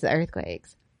Zealand is the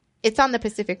earthquakes. It's on the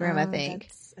Pacific Rim, I think.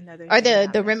 Or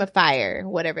the Rim of Fire,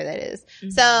 whatever that is. Mm-hmm.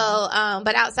 So,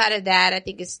 but outside of that, I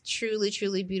think it's truly,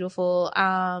 truly beautiful.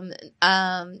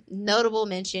 Notable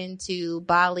mention to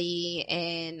Bali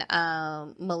and,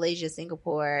 Malaysia,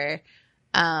 Singapore,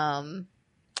 and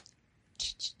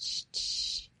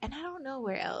I don't know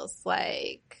where else,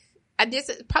 like,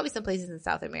 there's probably some places in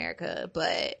South America,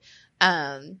 but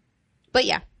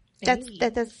yeah,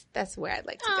 that's where I'd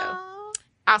like to go.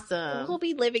 Awesome. We'll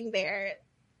be living there.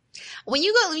 When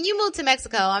you move to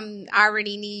Mexico, I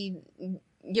already need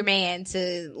your man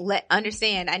to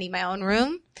understand I need my own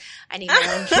room. I need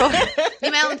my own drawer. I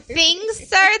need my own things,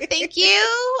 sir. Thank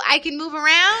you. I can move around.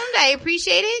 I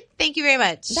appreciate it. Thank you very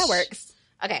much. That works.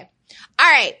 Okay.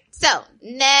 All right. So,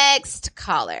 next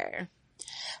caller.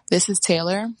 This is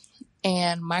Taylor.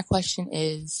 And my question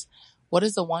is, what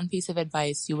is the one piece of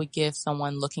advice you would give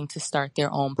someone looking to start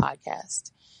their own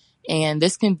podcast? And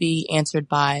this can be answered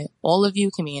by all of you,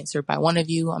 can be answered by one of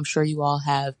you. I'm sure you all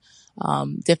have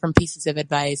different pieces of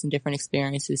advice and different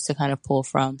experiences to kind of pull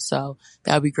from. So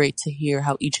that would be great to hear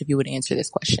how each of you would answer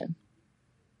this question.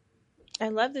 I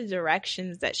love the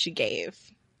directions that she gave.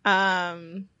 I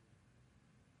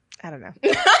don't know.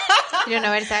 You don't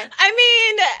know what to say? I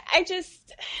mean,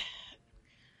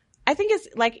 I think it's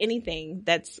like anything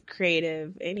that's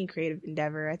creative, any creative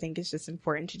endeavor. I think it's just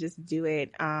important to just do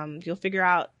it. You'll figure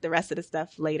out the rest of the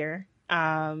stuff later,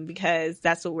 because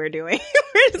that's what we're doing.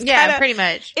 Pretty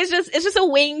much. It's just a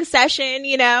wing session,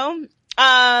 you know.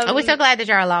 We're so glad that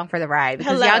you're along for the ride,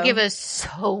 because y'all give us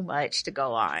so much to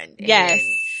go on. Yes.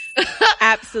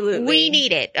 Absolutely. We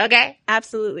need it. Okay.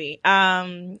 Absolutely.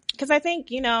 Cause I think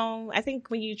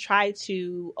when you try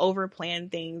to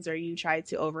overplan things, or you try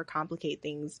to overcomplicate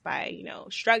things by,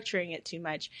 structuring it too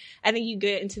much, I think you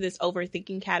get into this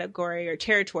overthinking category, or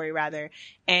territory rather,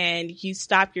 and you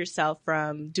stop yourself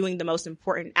from doing the most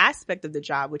important aspect of the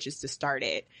job, which is to start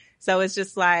it. So it's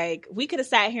just like, we could have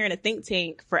sat here in a think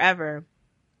tank forever,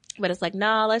 but it's like,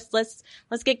 no,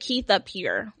 let's get Keith up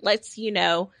here. Let's,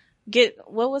 get,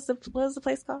 what was the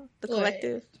place called? The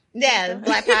Collective? Yeah, the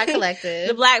Black Pod Collective.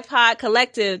 The Black Pod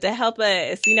Collective to help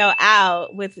us,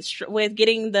 out with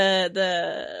getting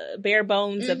the bare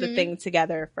bones of the thing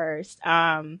together first.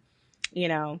 Yeah,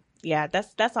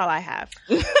 that's all I have.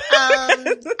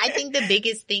 I think the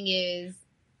biggest thing is,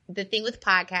 the thing with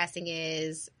podcasting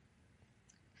is,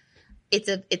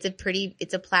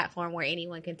 it's a platform where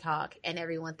anyone can talk and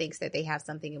everyone thinks that they have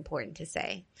something important to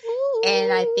say. Ooh.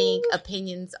 And I think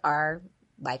opinions are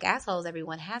like assholes.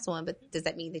 Everyone has one, but does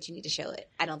that mean that you need to show it?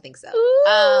 I don't think so. So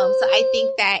I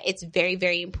think that it's very,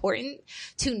 very important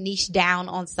to niche down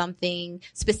on something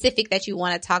specific that you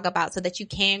want to talk about, so that you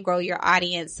can grow your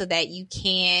audience, so that you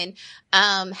can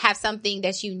have something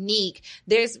that's unique.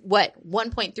 There's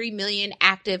 1.3 million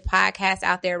active podcasts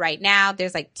out there right now.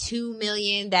 There's like 2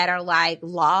 million that are like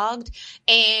logged,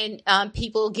 and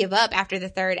people give up after the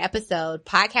third episode.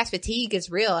 Podcast fatigue is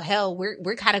real. Hell,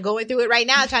 we're kind of going through it right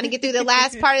now, trying to get through the last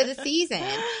That's part of the season.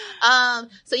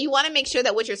 So you want to make sure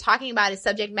that what you're talking about is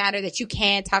subject matter that you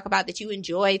can talk about, that you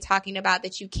enjoy talking about,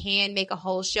 that you can make a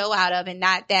whole show out of, and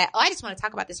not that, I just want to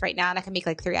talk about this right now and I can make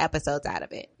like 3 episodes out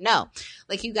of it. No,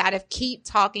 like you got to keep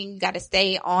talking. You got to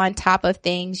stay on top of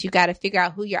things. You got to figure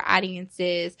out who your audience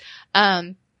is.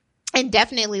 And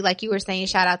definitely, like you were saying,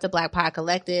 shout out to Black Pod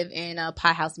Collective and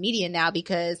Pod House Media now,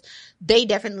 because they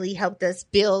definitely helped us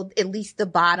build at least the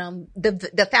bottom,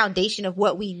 the foundation of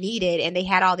what we needed, and they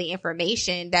had all the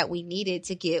information that we needed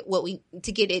to get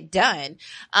it done.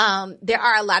 There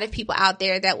are a lot of people out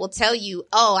there that will tell you,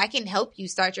 "Oh, I can help you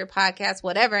start your podcast,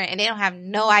 whatever," and they don't have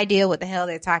no idea what the hell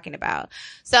they're talking about.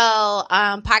 So,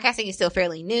 podcasting is still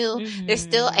fairly new. Mm-hmm. There's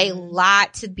still a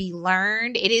lot to be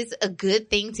learned. It is a good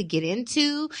thing to get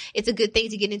into. It's a good thing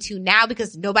to get into now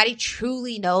because nobody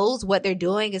truly knows what they're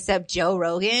doing except Joe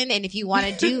Rogan. And if you want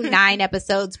to do 9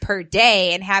 episodes per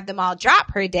day and have them all drop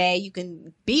per day, you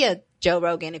can be a Joe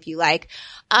Rogan if you like.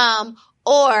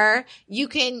 Or you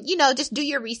can, just do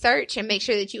your research and make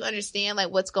sure that you understand like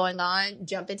what's going on.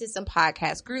 Jump into some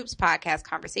podcast groups, podcast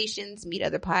conversations, meet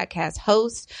other podcast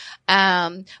hosts.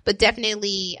 But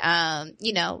definitely,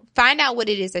 find out what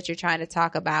it is that you're trying to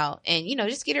talk about and,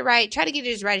 just get it right. Try to get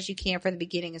it as right as you can from the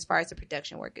beginning as far as the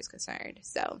production work is concerned.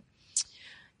 So.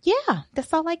 Yeah,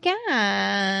 that's all I got.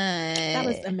 That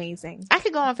was amazing. I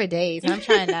could go on for days, and I'm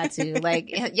trying not to. Like,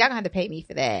 y'all gonna have to pay me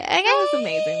for that. Okay? That was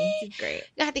amazing. It's great.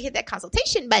 You have to hit that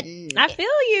consultation button. I feel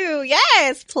you.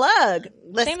 Yes, plug.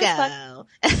 Let's shameless go. Plug.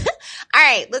 All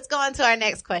right, let's go on to our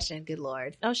next question. Good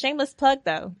Lord. Oh, shameless plug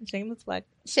though. Shameless plug.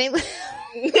 Shameless.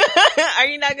 Are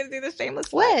you not gonna do the shameless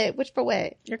plug? What? Which for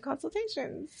what? Your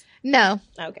consultations. No.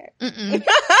 Okay.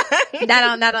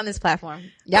 Not on this platform.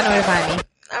 Y'all know where to find me.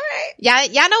 All right.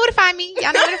 Y'all know where to find me.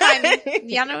 Y'all know where to find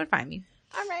me. Y'all know where to find me.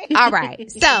 All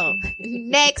right. So,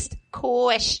 next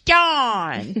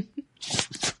question.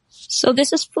 So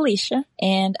this is Felicia,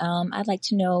 and I'd like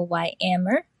to know why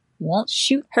Amer won't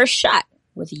shoot her shot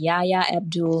with Yahya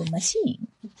Abdul-Mateen.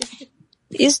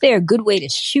 Is there a good way to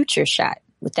shoot your shot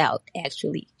without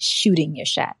actually shooting your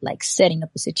shot, like setting up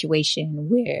a situation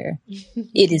where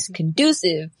it is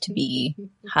conducive to be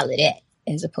hollered at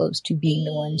as opposed to being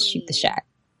the one to shoot the shot?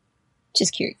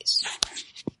 Just curious.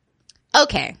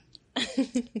 Okay.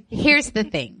 Here's the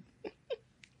thing.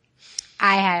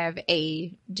 I have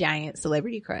a giant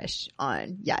celebrity crush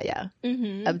on Yahya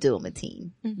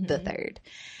Abdul-Mateen the third.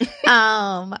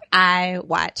 I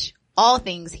watch all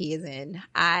things he is in.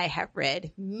 I have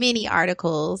read many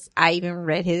articles. I even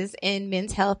read his in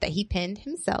Men's Health that he penned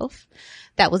himself.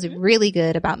 That was really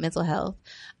good about mental health.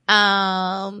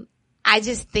 I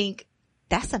just think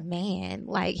that's a man.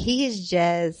 Like, he is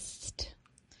just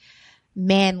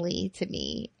manly to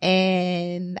me.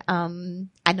 And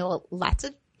I know lots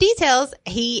of details.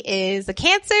 He is a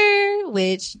Cancer,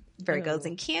 which Virgos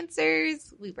and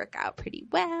Cancers, we work out pretty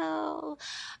well.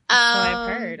 I've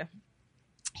heard.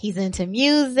 He's into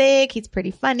music. He's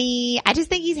pretty funny. I just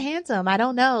think he's handsome. I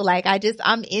don't know. Like,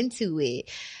 I'm into it.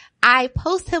 I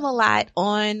post him a lot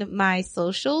on my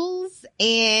socials,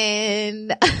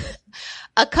 and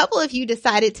a couple of you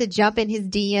decided to jump in his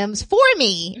DMs for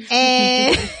me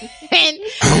and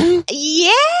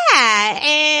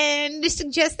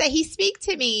suggest that he speak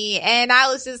to me. And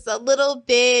I was just a little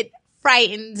bit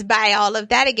frightened by all of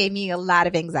that. It gave me a lot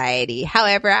of anxiety.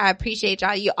 However, I appreciate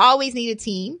y'all. You always need a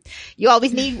team. You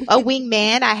always need a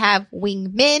wingman. I have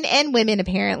wingmen and women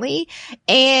apparently.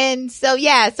 And so,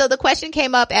 so the question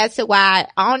came up as to why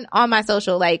on my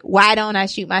social, like, why don't I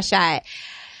shoot my shot?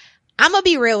 I'm gonna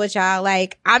be real with y'all.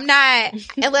 Like, I'm not,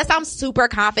 unless I'm super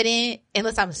confident,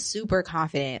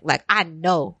 like, I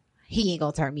know he ain't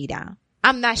gonna turn me down.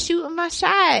 I'm not shooting my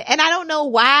shot. And I don't know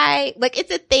why. Like,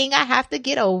 it's a thing I have to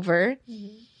get over.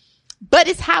 But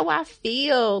it's how I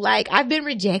feel. Like, I've been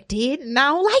rejected and I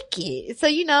don't like it. So,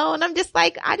 and I'm just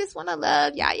like, I just want to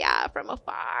love Yahya from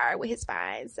afar with his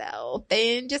fine self.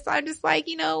 And I'm just like,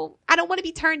 I don't want to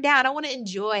be turned down. I want to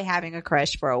enjoy having a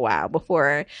crush for a while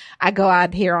before I go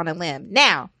out here on a limb.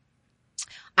 Now,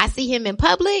 I see him in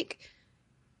public.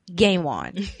 Game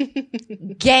on.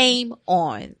 Game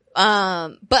on.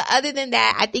 But other than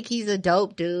that, I think he's a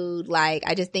dope dude. Like,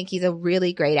 I just think he's a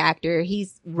really great actor. He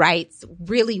writes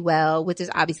really well, which is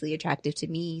obviously attractive to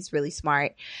me. He's really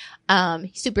smart.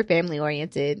 He's super family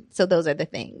oriented. So those are the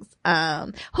things.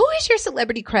 Who is your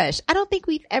celebrity crush? I don't think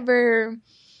we've ever,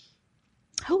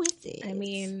 who is it? I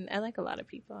mean, I like a lot of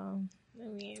people.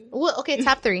 Well, okay,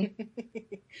 top 3.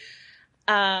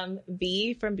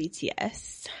 B from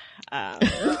BTS.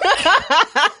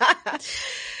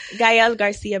 Gael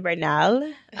Garcia Bernal.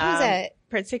 Who's that?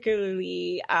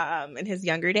 Particularly in his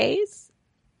younger days.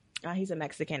 He's a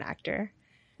Mexican actor.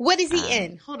 What is he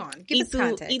in? Hold on. Give us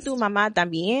context. Y tu mamá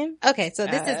también. Okay, so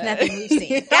this is nothing we've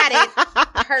seen. Got it.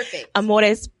 Perfect.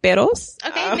 Amores Perros.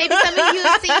 Okay, maybe some of you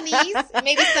have seen these.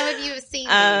 Maybe some of you have seen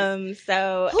these.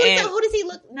 So who does he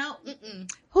look? No,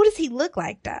 who does he look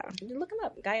like though? Look him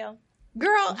up, Gael.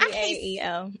 Girl,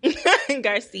 Gael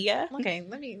Garcia. Okay,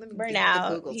 let me burn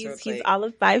out. He's all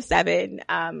of 5'7",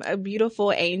 a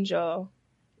beautiful angel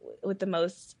with the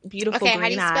most beautiful green eyes. Okay, how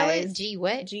do you spell it? G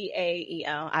what?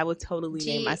 Gael. I would totally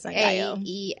name my son Gael.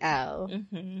 Gael.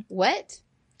 Mm-hmm. What?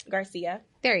 Garcia.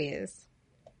 There he is.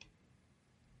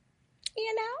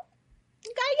 You know?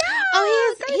 Gael.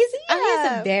 Oh, he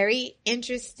has a very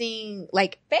interesting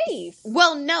face.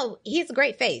 Well, no, he has a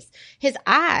great face. His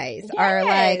eyes are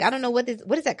like, I don't know what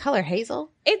is that color?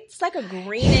 Hazel? It's like a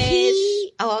greenish.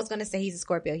 I was going to say he's a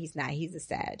Scorpio. He's not. He's a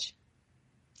Sag.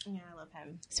 Yeah, I love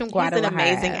him. He's from Guadalajara. He's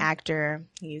an amazing actor.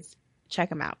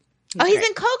 Check him out. He's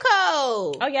in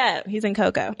Coco. Oh yeah, he's in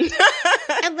Coco.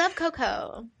 I love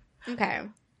Coco. Okay. All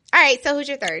right. So who's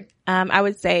your third? I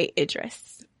would say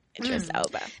Idris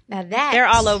Elba. Now they're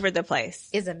all over the place.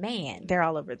 Is a man. They're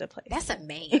all over the place. That's a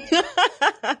man.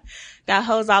 Got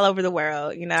hoes all over the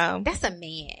world. You know. That's a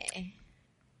man.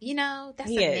 You know, that's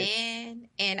a man.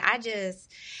 And it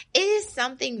is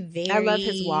something very. I love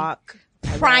his walk.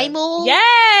 Primal.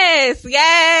 Yes.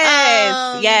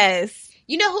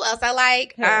 You know who else I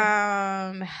like? Who?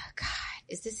 God,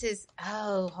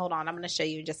 hold on. I'm going to show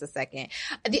you in just a second.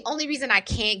 The only reason I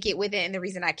can't get with it and the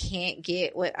reason I can't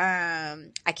get with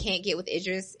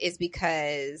Idris is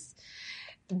because,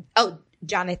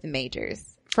 Jonathan Majors.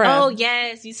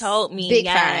 Yes, you told me. Big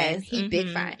yes. fan. He's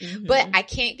big fan. Mm-hmm. But I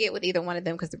can't get with either one of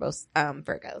them because they're both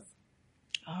Virgos.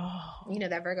 Oh. You know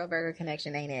that Virgo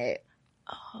connection, ain't it?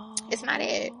 Oh. It's not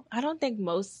it. I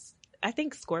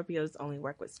think Scorpios only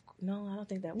work with. No, I don't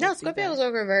think that. No, Scorpios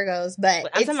work with Virgos, but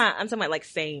I'm talking about like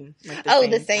same. Like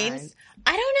the same.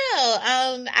 I don't know.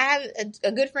 I have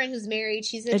a good friend who's married.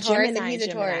 She's a Taurus and he's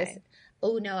a Taurus.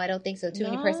 Oh no, I don't think so. Too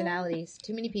many personalities.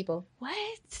 Too many people.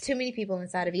 What? Too many people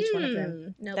inside of each one of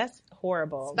them. No, that's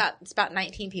horrible. It's about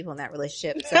 19 people in that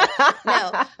relationship. So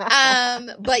no.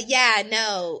 But yeah,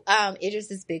 no.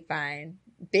 Idris is big fine.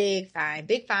 Big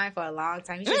fine for a long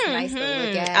time. He's just nice to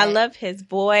look at. I love his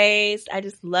voice. I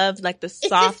just love like the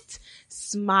soft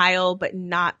smile, but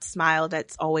not smile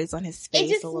that's always on his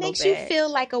face. It just makes you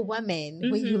feel like a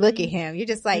woman when you look at him. You're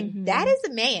just like, that is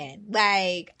a man.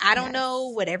 Like, I don't know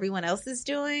what everyone else is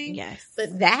doing. Yes.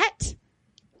 But that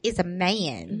is a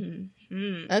man.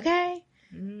 Mm-hmm. Okay?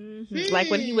 Mm-hmm. Like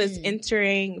when he was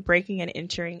breaking and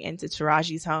entering into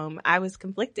Taraji's home, I was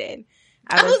conflicted.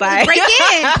 I was like, break in,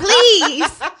 please.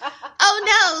 Oh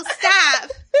no, stop.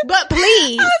 But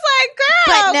please. I was like,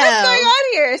 girl, what's going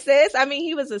on here, sis? I mean,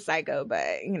 he was a psycho,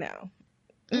 but you know,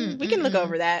 we can look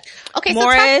over that. Okay,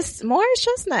 Morris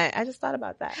Chestnut. I just thought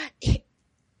about that.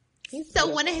 So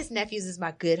one of his nephews is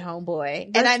my good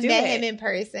homeboy, and I met him in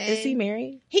person. Is he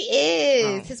married? He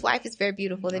is. His wife is very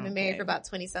beautiful. They've been married for about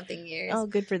 20-something years. Oh,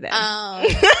 good for them.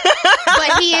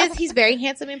 But he's very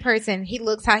handsome in person. He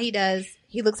looks how he does.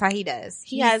 He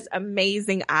has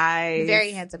amazing eyes.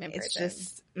 Very handsome in person.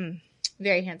 It's just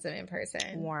very handsome in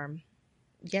person. Warm.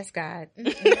 Yes, God.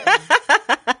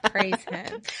 Praise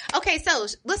him. Okay, so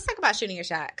let's talk about shooting your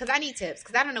shot because I need tips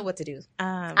because I don't know what to do.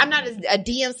 I'm not a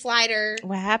DM slider.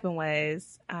 What happened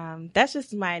was that's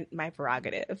just my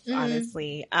prerogative,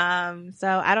 honestly. So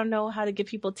I don't know how to give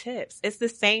people tips. It's the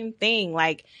same thing.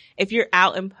 Like if you're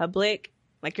out in public,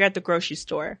 like you're at the grocery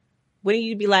store, wouldn't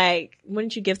you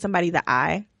give somebody the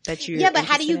eye that you? Yeah, but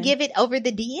how do you give it over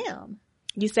the DM?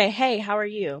 You say, "Hey, how are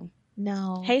you?"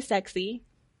 No. Hey, sexy.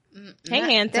 Hey,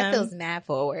 handsome. That feels mad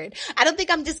forward. I don't think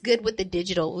I'm just good with the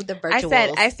virtual.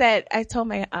 I told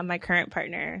my current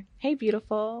partner, "Hey,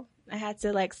 beautiful." I had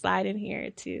to like slide in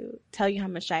here to tell you how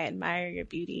much I admire your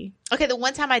beauty. Okay, the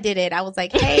one time I did it, I was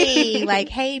like, "Hey, like,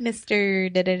 hey,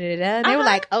 Mr. Da da da da." And they were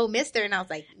like, "Oh, Mr." And I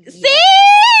was like, yeah. "See,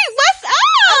 what's up?"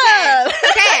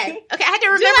 Okay. I had to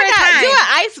remember do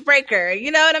an icebreaker.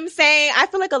 You know what I'm saying? I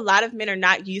feel like a lot of men are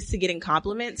not used to getting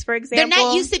compliments. For example, they're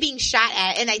not used to being shot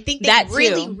at, and I think they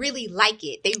really like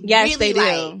it. They really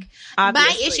do.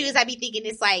 My issue is I be thinking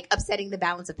it's like upsetting the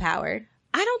balance of power.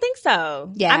 I don't think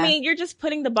so. Yeah. I mean, you're just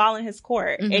putting the ball in his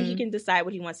court and he can decide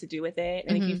what he wants to do with it.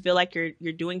 And if you feel like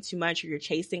you're doing too much or you're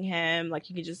chasing him, like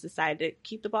you can just decide to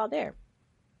keep the ball there.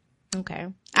 Okay.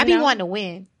 I be wanting to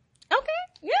win. Okay.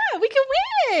 Yeah, we can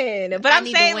win. But I'm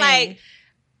saying like,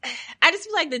 I just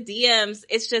feel like the DMs,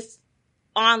 it's just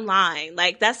online.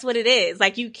 Like that's what it is.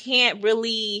 Like you can't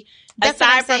really,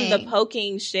 aside from the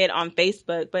poking shit on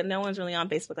Facebook, but no one's really on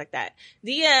Facebook like that.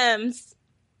 DMs,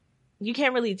 you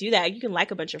can't really do that. You can like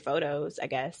a bunch of photos, I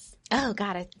guess. Oh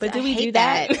God! But do we do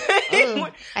that?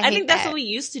 I think that's what we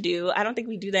used to do. I don't think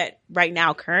we do that right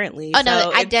now currently. Oh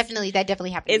no, that definitely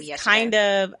happened to me yesterday. It's kind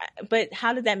of, but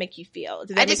how did that make you feel?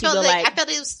 Did that I felt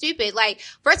it was stupid. Like,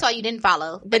 first of all, you didn't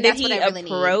follow, but that's what I really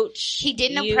need. He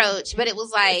didn't approach, but it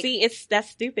was like, see, that's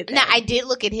stupid. Now I did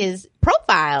look at his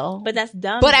profile, but that's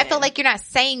dumb. But I feel like you're not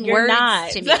saying words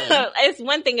to me. It's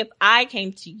one thing if I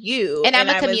came to you and I'm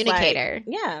a communicator.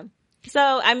 Yeah. So,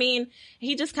 I mean,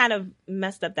 he just kind of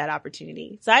messed up that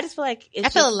opportunity. So I just feel like I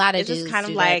feel a lot of dudes just kind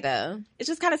of do like, that, though. It's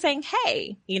just kind of saying,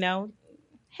 hey,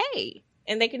 hey.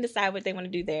 And they can decide what they want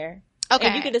to do there. Okay.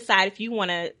 And you can decide if you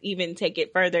want to even take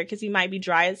it further because he might be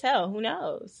dry as hell. Who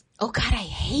knows? Oh, God, I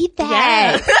hate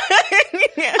that.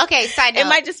 Yeah. Okay, side note. It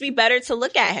might just be better to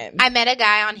look at him. I met a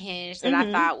guy on Hinge that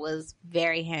I thought was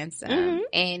very handsome.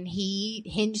 And he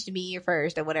hinged me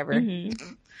first or whatever.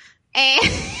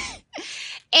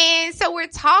 And so we're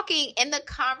talking and the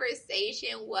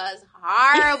conversation was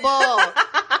horrible.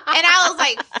 And I was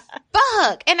like,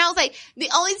 fuck. And I was like, the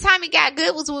only time it got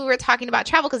good was when we were talking about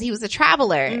travel because he was a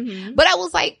traveler. But I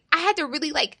was like, I had to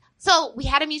really so we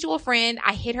had a mutual friend.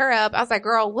 I hit her up. I was like,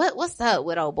 girl, what's up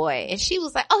with old boy? And she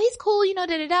was like, oh, he's cool.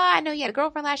 Da-da-da. I know he had a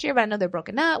girlfriend last year, but I know they're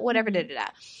broken up, whatever, da-da-da.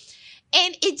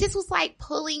 And it just was like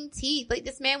pulling teeth. Like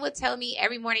this man would tell me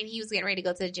every morning he was getting ready to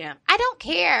go to the gym. I don't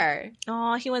care.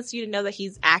 Oh, he wants you to know that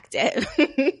he's active.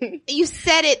 You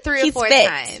said it 3 or 4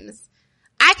 times.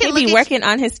 I could be working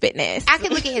on his fitness. I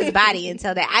could look at his body and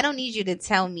tell that. I don't need you to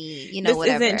tell me,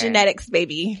 whatever. This isn't genetics,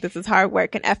 baby. This is hard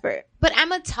work and effort. But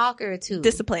I'm a talker too.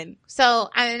 Discipline. So,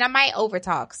 I might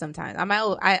overtalk sometimes.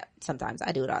 Sometimes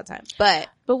I do it all the time. But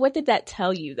what did that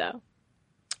tell you though?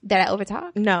 That I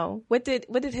overtalk? No. What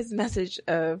did his message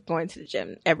of going to the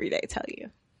gym every day tell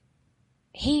you?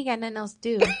 He ain't got nothing else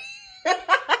to do.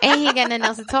 And he ain't got nothing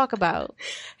else to talk about.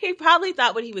 He probably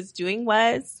thought what he was doing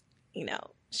was,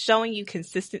 showing you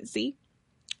consistency,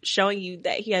 showing you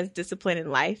that he has discipline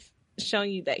in life,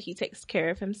 showing you that he takes care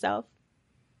of himself.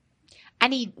 I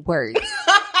need words.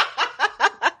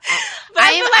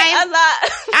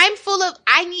 I'm full of,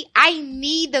 I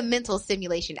need the mental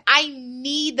stimulation. I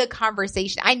need the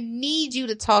conversation. I need you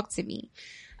to talk to me.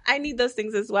 I need those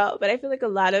things as well. But I feel like a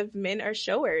lot of men are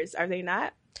showers. Are they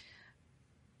not?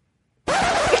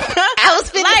 I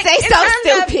was finna say so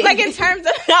stupid. In terms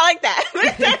of, not like that.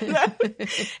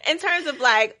 In terms of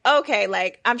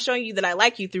okay, I'm showing you that I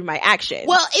like you through my actions.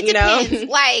 Well, it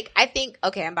depends. I think,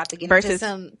 okay, I'm about to get versus into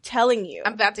some telling you.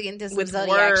 I'm about to get into some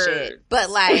zodiac shit. But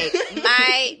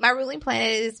my ruling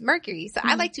planet is Mercury. So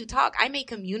I like to talk. I'm a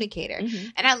communicator.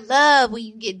 And I love when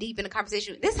you get deep in a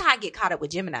conversation. This is how I get caught up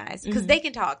with Geminis because they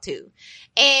can talk too.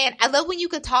 And I love when you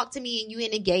can talk to me and you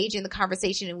engage in the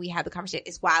conversation and we have the conversation.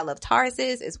 It's why I love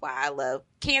Tauruses. It's why I love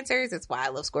Cancers. It's why I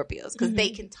love Scorpios because they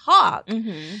can talk.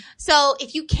 So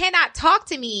if you cannot talk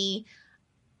to me,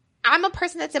 I'm a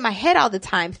person that's in my head all the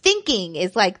time. Thinking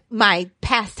is like my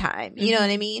pastime. You know what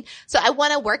I mean? So I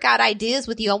want to work out ideas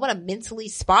with you. I want to mentally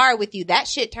spar with you. That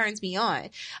shit turns me on.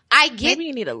 Maybe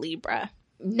you need a Libra.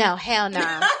 No, hell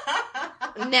no.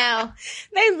 No.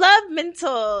 They love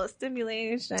mental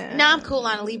stimulation. No, I'm cool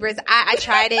on Libras. I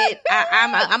tried it.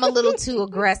 I'm a little too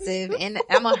aggressive and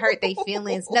I'm gonna hurt their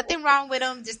feelings. Nothing wrong with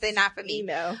them, just they're not for me.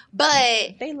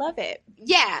 But they love it.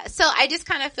 Yeah. So I just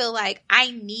kind of feel like I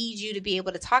need you to be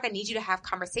able to talk. I need you to have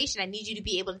conversation. I need you to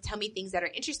be able to tell me things that are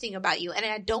interesting about you. And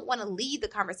I don't want to lead the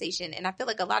conversation. And I feel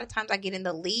like a lot of times I get in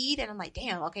the lead and I'm like,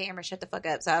 damn, okay, Amer, shut the fuck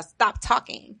up. So I'll stop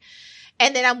talking.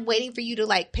 And then I'm waiting for you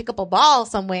to pick up a ball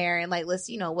somewhere and let's,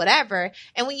 whatever.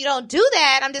 And when you don't do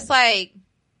that, I'm just like,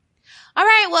 all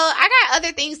right, well, I got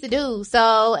other things to do.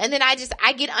 So, and then I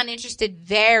get uninterested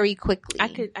very quickly. I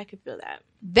could feel that.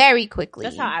 Very quickly.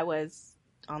 That's how I was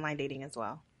online dating as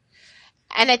well.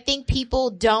 And I think people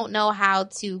don't know how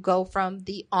to go from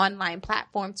the online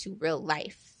platform to real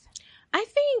life. I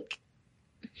think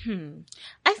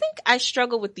I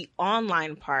struggle with the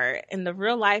online part, and the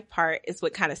real life part is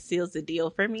what kind of seals the deal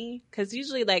for me. Because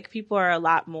usually, people are a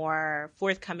lot more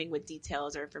forthcoming with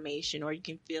details or information, or you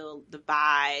can feel the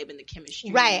vibe and the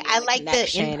chemistry. Right. I like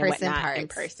the in-person part. In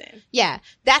person. Yeah.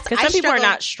 That's because some people are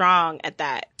not strong at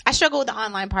that. I struggle with the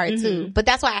online part too, but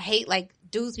that's why I hate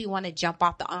dudes we want to jump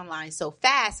off the online so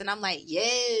fast, and I'm like,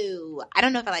 yo, I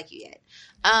don't know if I like you yet.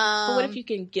 But what if you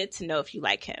can get to know if you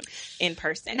like him in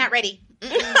person? Not ready.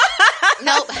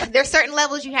 Nope. There's certain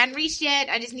levels you hadn't reached yet.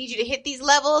 I just need you to hit these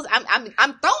levels. I'm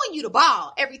throwing you the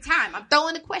ball every time. I'm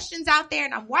throwing the questions out there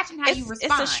and I'm watching how you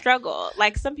respond. It's a struggle.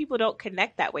 Some people don't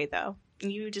connect that way though.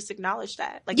 you just acknowledge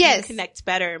that. Like, yes. you connect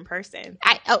better in person.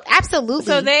 Absolutely.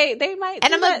 So they might.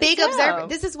 And I'm a big observer.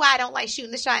 This is why I don't like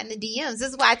shooting the shot in the DMs. This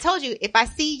is why I told you, if I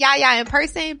see Yaya in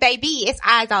person, baby, it's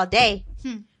eyes all day.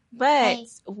 But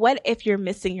what if you're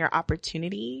missing your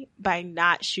opportunity by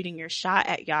not shooting your shot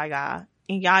at Yaya?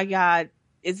 And Yaya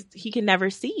he can never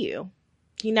see you.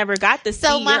 He never got to see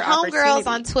your opportunity. So my homegirls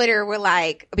on Twitter were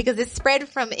like, because it spread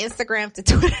from Instagram to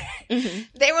Twitter,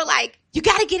 they were like, you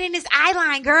got to get in his eye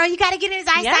line, girl. You got to get in his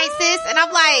eyesight, sis. And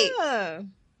I'm like,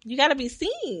 you got to be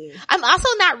seen. I'm also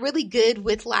not really good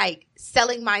with like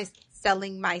selling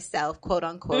myself, quote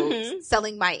unquote,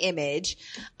 selling my image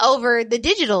over the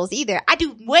digitals either. I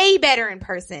do way better in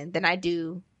person than I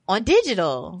do on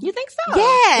digital. You think so?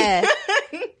 Yeah.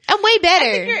 I'm way better.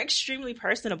 I think you're extremely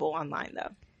personable online though.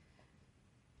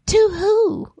 To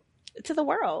who? To the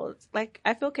world. Like,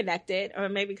 I feel connected, or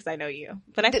maybe because I know you,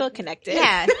 but I feel connected.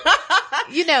 Yeah.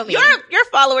 You know me. Your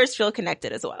followers feel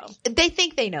connected as well. They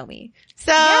think they know me.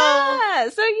 So, yeah.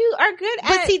 So you are good at.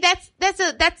 But see,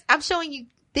 that's, I'm showing you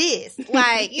this.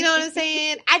 Like, you know what I'm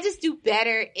saying? I just do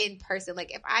better in person.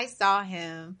 Like, if I saw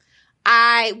him,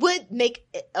 I would make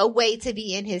a way to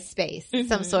be in his space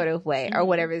some sort of way, or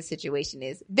whatever the situation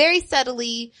is. Very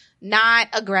subtly, not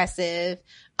aggressive.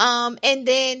 And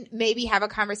then maybe have a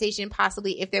conversation,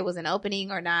 possibly if there was an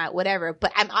opening or not, whatever.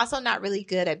 But I'm also not really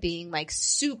good at being like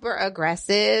super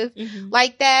aggressive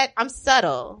like that. I'm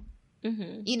subtle.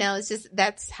 You know, it's just,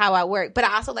 that's how I work. But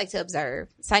I also like to observe.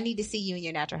 So I need to see you in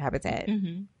your natural habitat.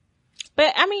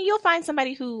 But I mean, you'll find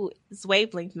somebody whose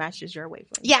wavelength matches your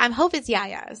wavelength. Yeah, I'm hoping it's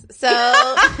Yaya's.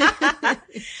 So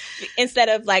instead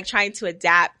of like trying to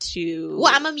adapt to.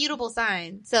 Well, I'm a mutable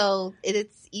sign, so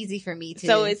it's easy for me to.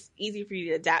 So it's easy for you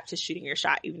to adapt to shooting your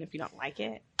shot, even if you don't like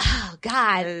it. Oh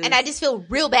God! And I just feel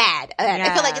real bad.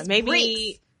 I feel like it's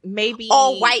maybe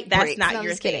all white. That's bricks. not No,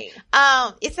 your thing.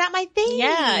 It's not my thing.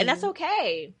 Yeah, and that's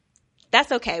okay. That's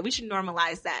okay. We should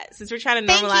normalize that. Since we're trying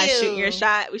to normalize shooting your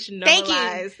shot, we should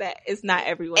normalize that it's not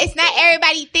everyone's It's not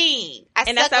everybody's thing.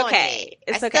 And that's okay.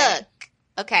 It's okay.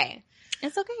 Okay.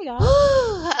 It's okay,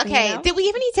 y'all. Okay. You know? Did we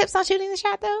give any tips on shooting the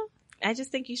shot though? I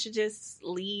just think you should just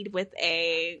lead with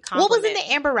a compliment. What was in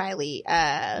the Amber Riley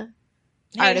hey,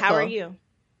 article? How are you?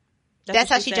 That's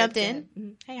how she jumped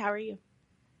in? Hey, how are you?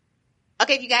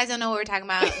 Okay, if you guys don't know what we're talking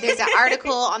about, there's an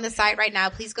article on the site right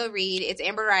now. Please go read. It's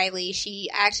Amer Riley.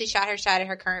 She actually shot her shot at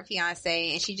her current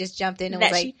fiance, and she just jumped in and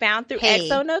was like, she found through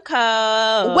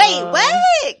xoNecole. Wait,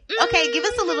 what? Okay, give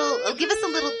us a little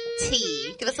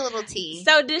tea. Give us a little tea.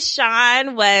 So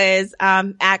Deshawn was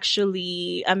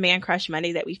actually a Man Crush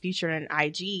Monday that we featured on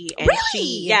IG, and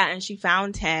really? she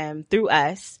found him through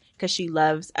us because she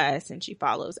loves us and she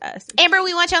follows us. Amber,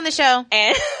 we want you on the show.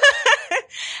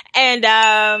 And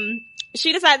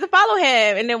she decided to follow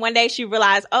him. And then one day she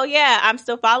realized, oh yeah, I'm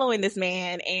still following this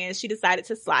man. And she decided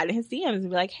to slide in his DMs and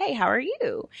be like, hey, how are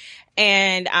you?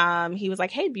 And he was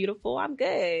like, hey, beautiful, I'm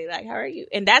good. Like, how are you?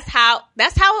 And that's how it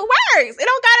works. It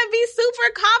don't gotta be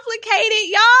super complicated,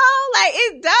 y'all. Like,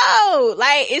 it don't.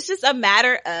 Like, it's just a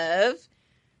matter of,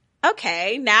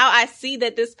 okay, now I see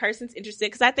that this person's interested,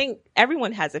 because I think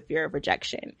everyone has a fear of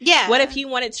rejection. Yeah. What if he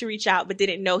wanted to reach out but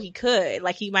didn't know he could?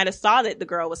 Like, he might have saw that the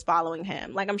girl was following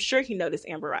him. Like, I'm sure he noticed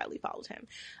Amber Riley followed him.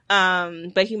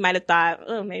 But he might have thought,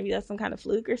 oh, maybe that's some kind of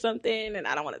fluke or something, and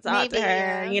I don't want to talk to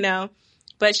her, you know?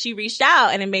 But she reached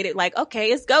out and it made it like,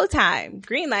 okay, it's go time.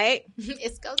 Green light.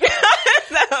 It's go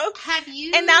time.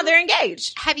 And now they're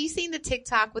engaged. Have you seen the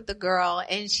TikTok with the girl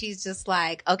and she's just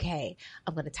like, okay,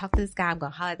 I'm going to talk to this guy. I'm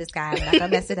going to holler at this guy. I'm not going to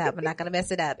mess it up. I'm not going to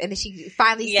mess it up. And then she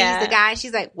finally sees the guy and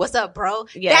she's like, what's up, bro?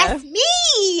 Yeah. That's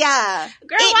me.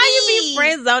 Girl, why you be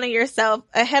friend zoning yourself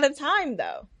ahead of time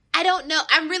though? I don't know.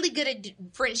 I'm really good at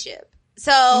friendship.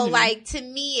 So like, to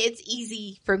me, it's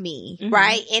easy for me,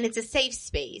 right? And it's a safe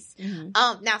space.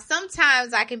 Now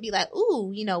sometimes I can be like,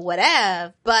 ooh, you know,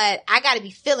 whatever, but I gotta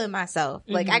be feeling myself.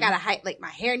 Like I gotta like my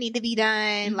hair need to be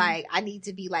done. Like I need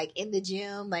to be like in the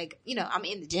gym. Like, you know, I'm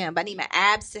in the gym, but I need my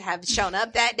abs to have shown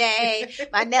up that day.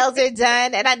 My nails are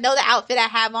done. And I know the outfit I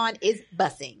have on is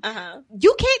bussing.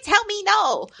 You can't tell me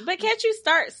no. But can't you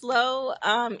start slow,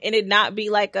 and it not be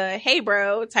like a, hey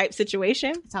bro type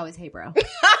situation? It's always, hey bro.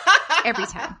 Every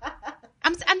time.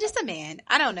 I'm just a man.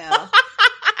 I don't know.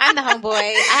 I'm the homeboy.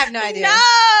 I have no idea. No,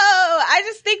 I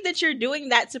just think that you're doing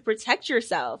that to protect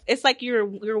yourself. It's like you're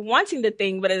wanting the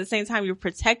thing, but at the same time you're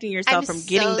protecting yourself from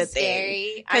getting the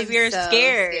thing. Because you're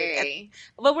scared.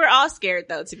 But we're all scared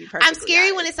though, to be perfectly I'm scary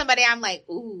honest. when it's somebody I'm like,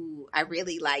 ooh, I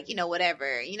really like, you know,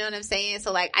 whatever. You know what I'm saying?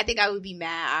 So like, I think I would be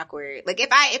mad awkward. Like if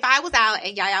I was out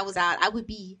and Yaya was out, I would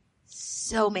be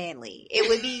so manly. It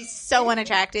would be so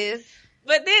unattractive.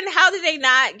 But then how did they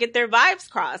not get their vibes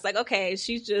crossed? Like, okay,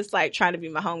 she's just like trying to be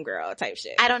my homegirl type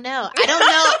shit. I don't know. I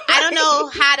don't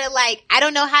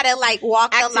know how to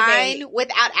walk the line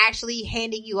without actually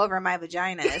handing you over my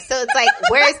vagina. So it's like,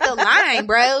 where's the line,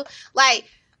 bro? Like,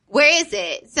 where is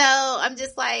it? So I'm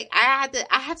just like,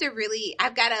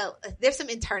 there's some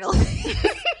internal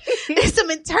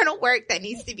work that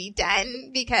needs to be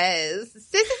done because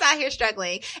sis is out here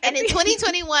struggling. And in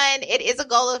 2021, it is a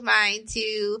goal of mine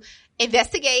to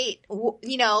investigate,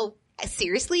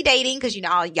 seriously dating, because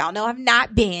y'all know I've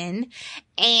not been,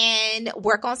 and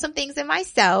work on some things in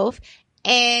myself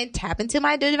and tap into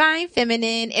my divine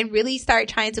feminine and really start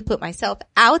trying to put myself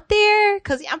out there,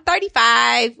 because I'm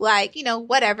 35,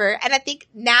 whatever. And I think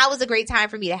now is a great time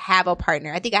for me to have a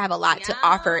partner. I think I have a lot to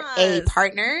offer a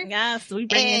partner. Yes, we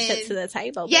bringing shit to the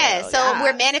table. Yeah, so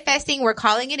we're manifesting, we're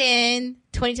calling it in.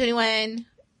 2021.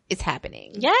 It's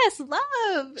happening. Yes,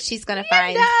 love. She's gonna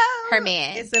find her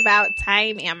man. It's about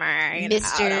time, Amer.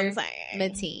 Mr.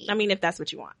 Mateen. I mean, if that's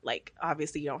what you want. Like,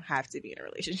 obviously you don't have to be in a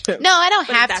relationship. No, I don't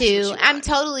have to. I'm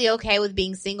totally okay with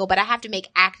being single, but I have to make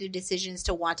active decisions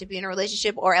to want to be in a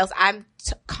relationship, or else I'm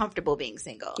comfortable being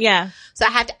single. Yeah. So I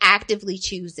have to actively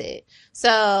choose it.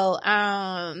 So,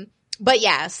 but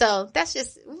yeah, so that's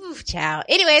just, child.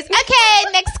 Anyways,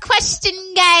 okay, next question,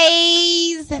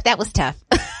 guys. That was tough.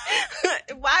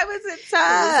 Why was it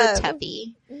tough? It was a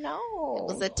toughie. No.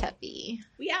 It was a toughie.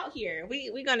 We out here.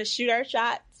 We're going to shoot our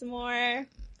shot some more.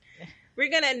 We're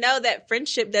going to know that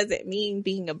friendship doesn't mean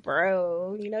being a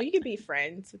bro. You can be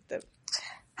friends with them.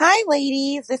 Hi,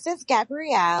 ladies. This is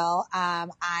Gabrielle.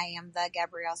 I am the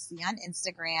Gabrielle C on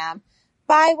Instagram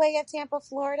by way of Tampa,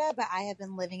 Florida, but I have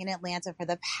been living in Atlanta for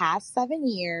the past 7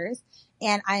 years,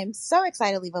 and I am so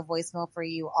excited to leave a voicemail for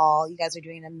you all. You guys are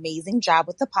doing an amazing job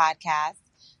with the podcast.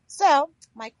 So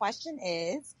my question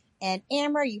is, and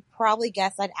Amer, you probably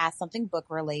guessed I'd ask something book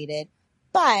related,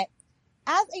 but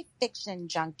as a fiction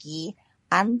junkie,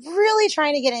 I'm really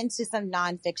trying to get into some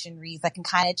nonfiction reads that can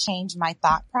kind of change my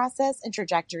thought process and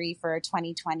trajectory for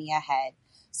 2020 ahead.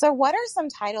 So what are some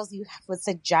titles you would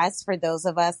suggest for those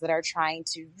of us that are trying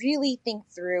to really think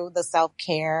through the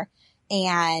self-care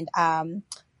and,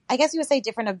 I guess you would say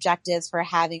different objectives for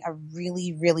having a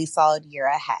really, really solid year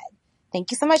ahead?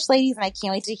 Thank you so much, ladies, and I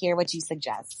can't wait to hear what you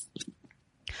suggest.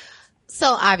 So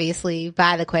obviously,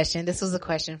 by the question, this was a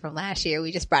question from last year.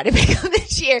 We just brought it back up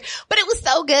this year, but it was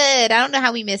so good. I don't know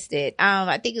how we missed it.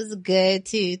 I think it was good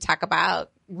to talk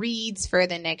about reads for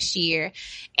the next year.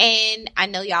 And I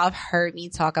know y'all have heard me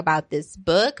talk about this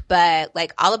book, but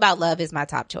All About Love is my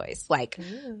top choice.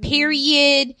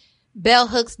 Period. Bell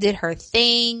Hooks did her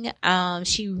thing.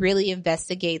 She really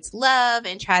investigates love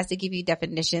and tries to give you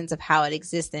definitions of how it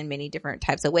exists in many different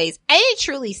types of ways. And it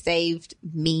truly saved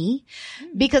me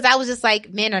because I was just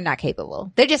like, men are not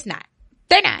capable. They're just not.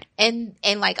 They're not. And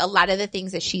a lot of the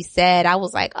things that she said, I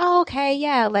was like, oh, okay.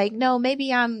 Yeah. No,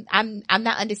 maybe I'm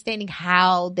not understanding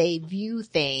how they view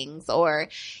things or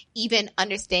even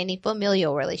understanding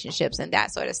familial relationships and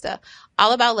that sort of stuff.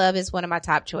 All About Love is one of my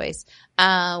top choice.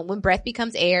 When Breath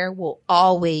Becomes Air will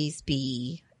always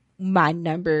be my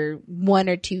number 1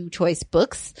 or 2 choice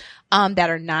books, that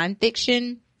are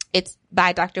nonfiction. It's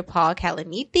by Dr. Paul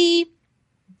Kalanithi.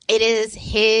 It is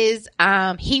his,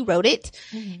 he wrote it,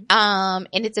 and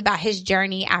it's about his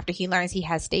journey after he learns he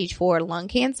has stage 4 lung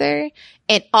cancer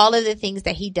and all of the things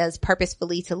that he does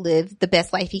purposefully to live the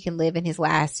best life he can live in his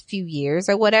last few years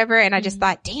or whatever. And I just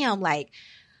thought, damn,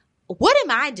 what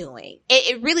am I doing?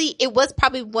 It was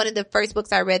probably one of the first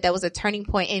books I read that was a turning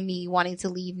point in me wanting to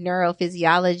leave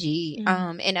neurophysiology,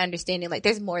 and understanding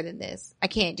there's more than this. I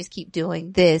can't just keep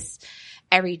doing this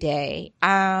every day.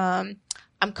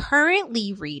 I'm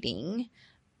currently reading,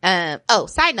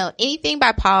 side note, anything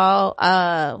by Paul,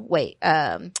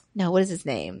 what is his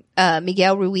name?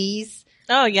 Miguel Ruiz.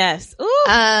 Oh, yes. Ooh.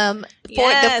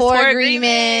 The Four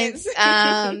Agreements,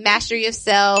 Mastery of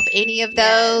Self, any of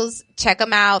those, check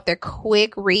them out. They're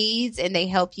quick reads and they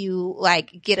help you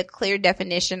get a clear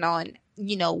definition on,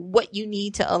 what you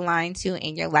need to align to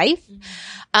in your life.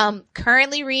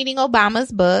 Currently reading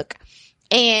Obama's book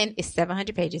and it's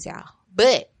 700 pages, y'all,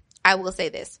 but I will say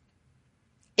this.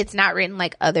 It's not written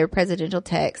like other presidential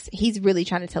texts. He's really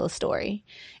trying to tell a story.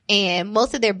 And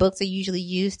most of their books are usually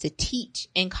used to teach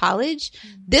in college.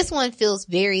 This one feels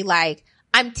very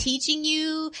I'm teaching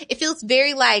you. It feels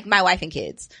very like My Wife and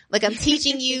Kids. I'm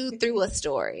teaching you through a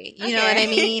story. You know what I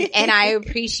mean? And I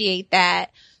appreciate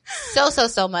that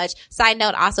so much. Side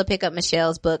note, also pick up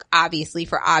Michelle's book, obviously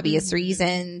for obvious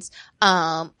reasons.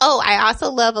 I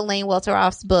also love Elaine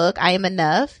Welteroth's book, I Am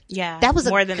Enough. Yeah. That was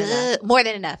More Than Enough. More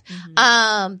Than Enough.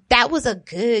 That was a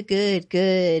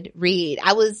good read.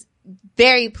 I was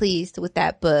very pleased with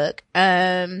that book.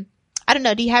 I don't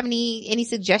know. Do you have any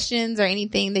suggestions or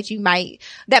anything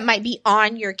that might be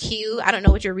on your queue? I don't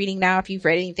know what you're reading now, if you've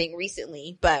read anything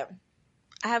recently, but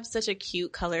I have such a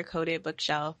cute color-coded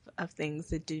bookshelf of things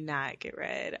that do not get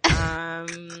read. In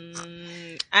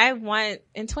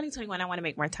 2021, I want to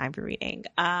make more time for reading.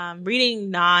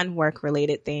 Reading non-work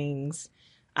related things.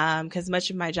 Cause much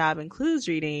of my job includes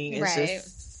reading. It's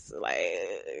just like,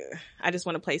 I just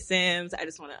want to play Sims. I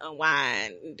just want to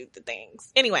unwind and do the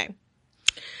things. Anyway.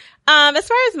 As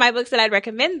far as my books that I'd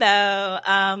recommend though,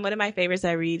 one of my favorites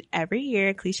I read every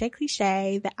year,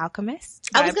 cliche, The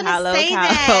Alchemist. I was going to say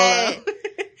that.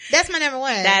 That's my number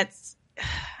one. That's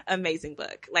amazing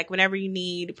book. Like whenever you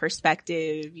need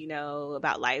perspective,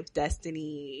 about life,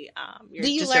 destiny,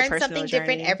 do you learn something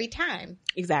different every time?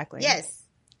 Exactly. Yes.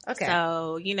 Okay.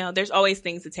 So, there's always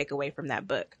things to take away from that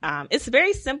book. It's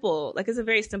very simple. Like it's a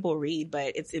very simple read,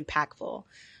 but it's impactful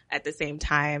at the same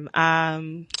time.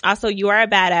 Also, You Are a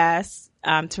Badass,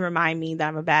 to remind me that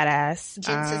I'm a badass.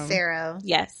 Jen Sincero.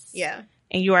 Yes. Yeah.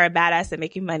 And You Are a Badass at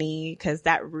Making Money, because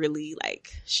that really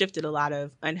shifted a lot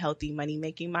of unhealthy money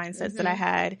making mindsets that I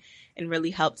had, and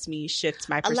really helped me shift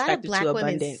my perspective to abundance. A lot of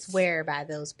Black women swear by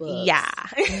those books. Yeah.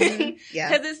 Mm-hmm. Yeah.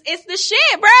 Because it's the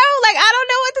shit, bro. Like, I don't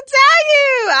know what to tell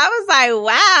you. I was like,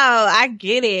 wow, I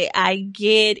get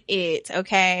it.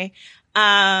 Okay.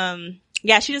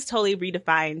 Yeah, she just totally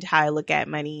redefined how I look at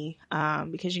money.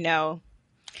 Because,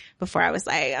 before I was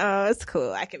like, oh, it's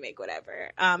cool. I can make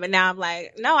whatever. And now I'm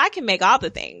like, no, I can make all the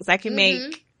things. I can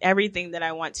make everything that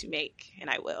I want to make, and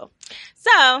I will.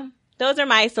 So those are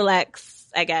my selects,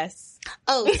 I guess.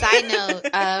 Oh, side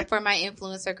note, for my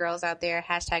influencer girls out there,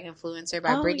 #influencer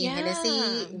by Brittany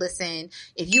Hennessy. Listen,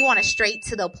 if you want a straight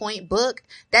to the point book,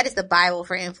 that is the Bible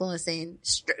for influencing,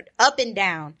 up and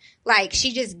down. Like,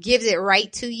 she just gives it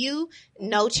right to you,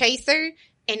 no chaser.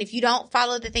 And if you don't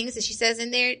follow the things that she says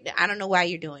in there, I don't know why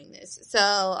you're doing this.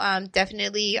 So,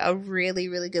 definitely a really,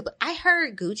 really good book. I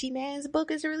heard Gucci Mane's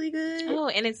book is really good. Oh,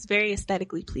 and it's very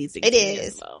aesthetically pleasing. It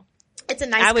is. As well. It's a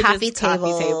nice coffee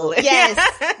table.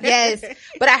 Yes.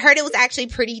 But I heard it was actually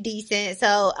pretty decent.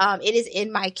 So, it is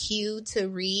in my queue to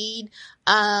read.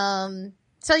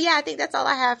 So yeah, I think that's all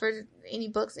I have for any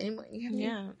books anymore.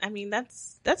 Yeah. I mean,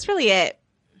 that's really it.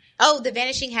 Oh, The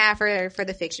Vanishing Half for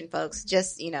the fiction folks.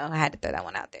 Just, I had to throw that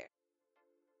one out there.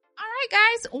 All right,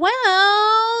 guys.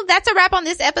 Well, that's a wrap on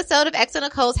this episode of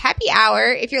xoNecole's Happy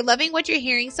Hour. If you're loving what you're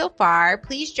hearing so far,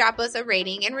 please drop us a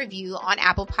rating and review on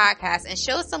Apple Podcasts and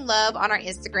show us some love on our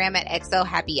Instagram at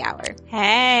xoHappyHour.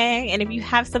 Hey, and if you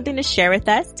have something to share with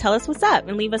us, tell us what's up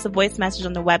and leave us a voice message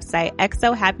on the website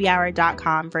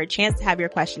xohappyhour.com for a chance to have your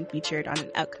question featured on an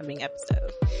upcoming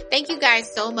episode. Thank you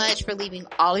guys so much for leaving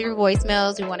all of your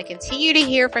voicemails. We want to continue to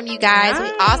hear from you guys. We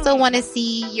also want to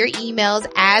see your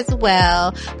emails as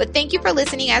well. But thank you for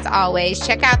listening as always.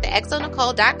 Check out the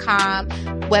xoNecole.com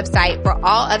website for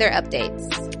all other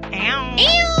updates. Ow.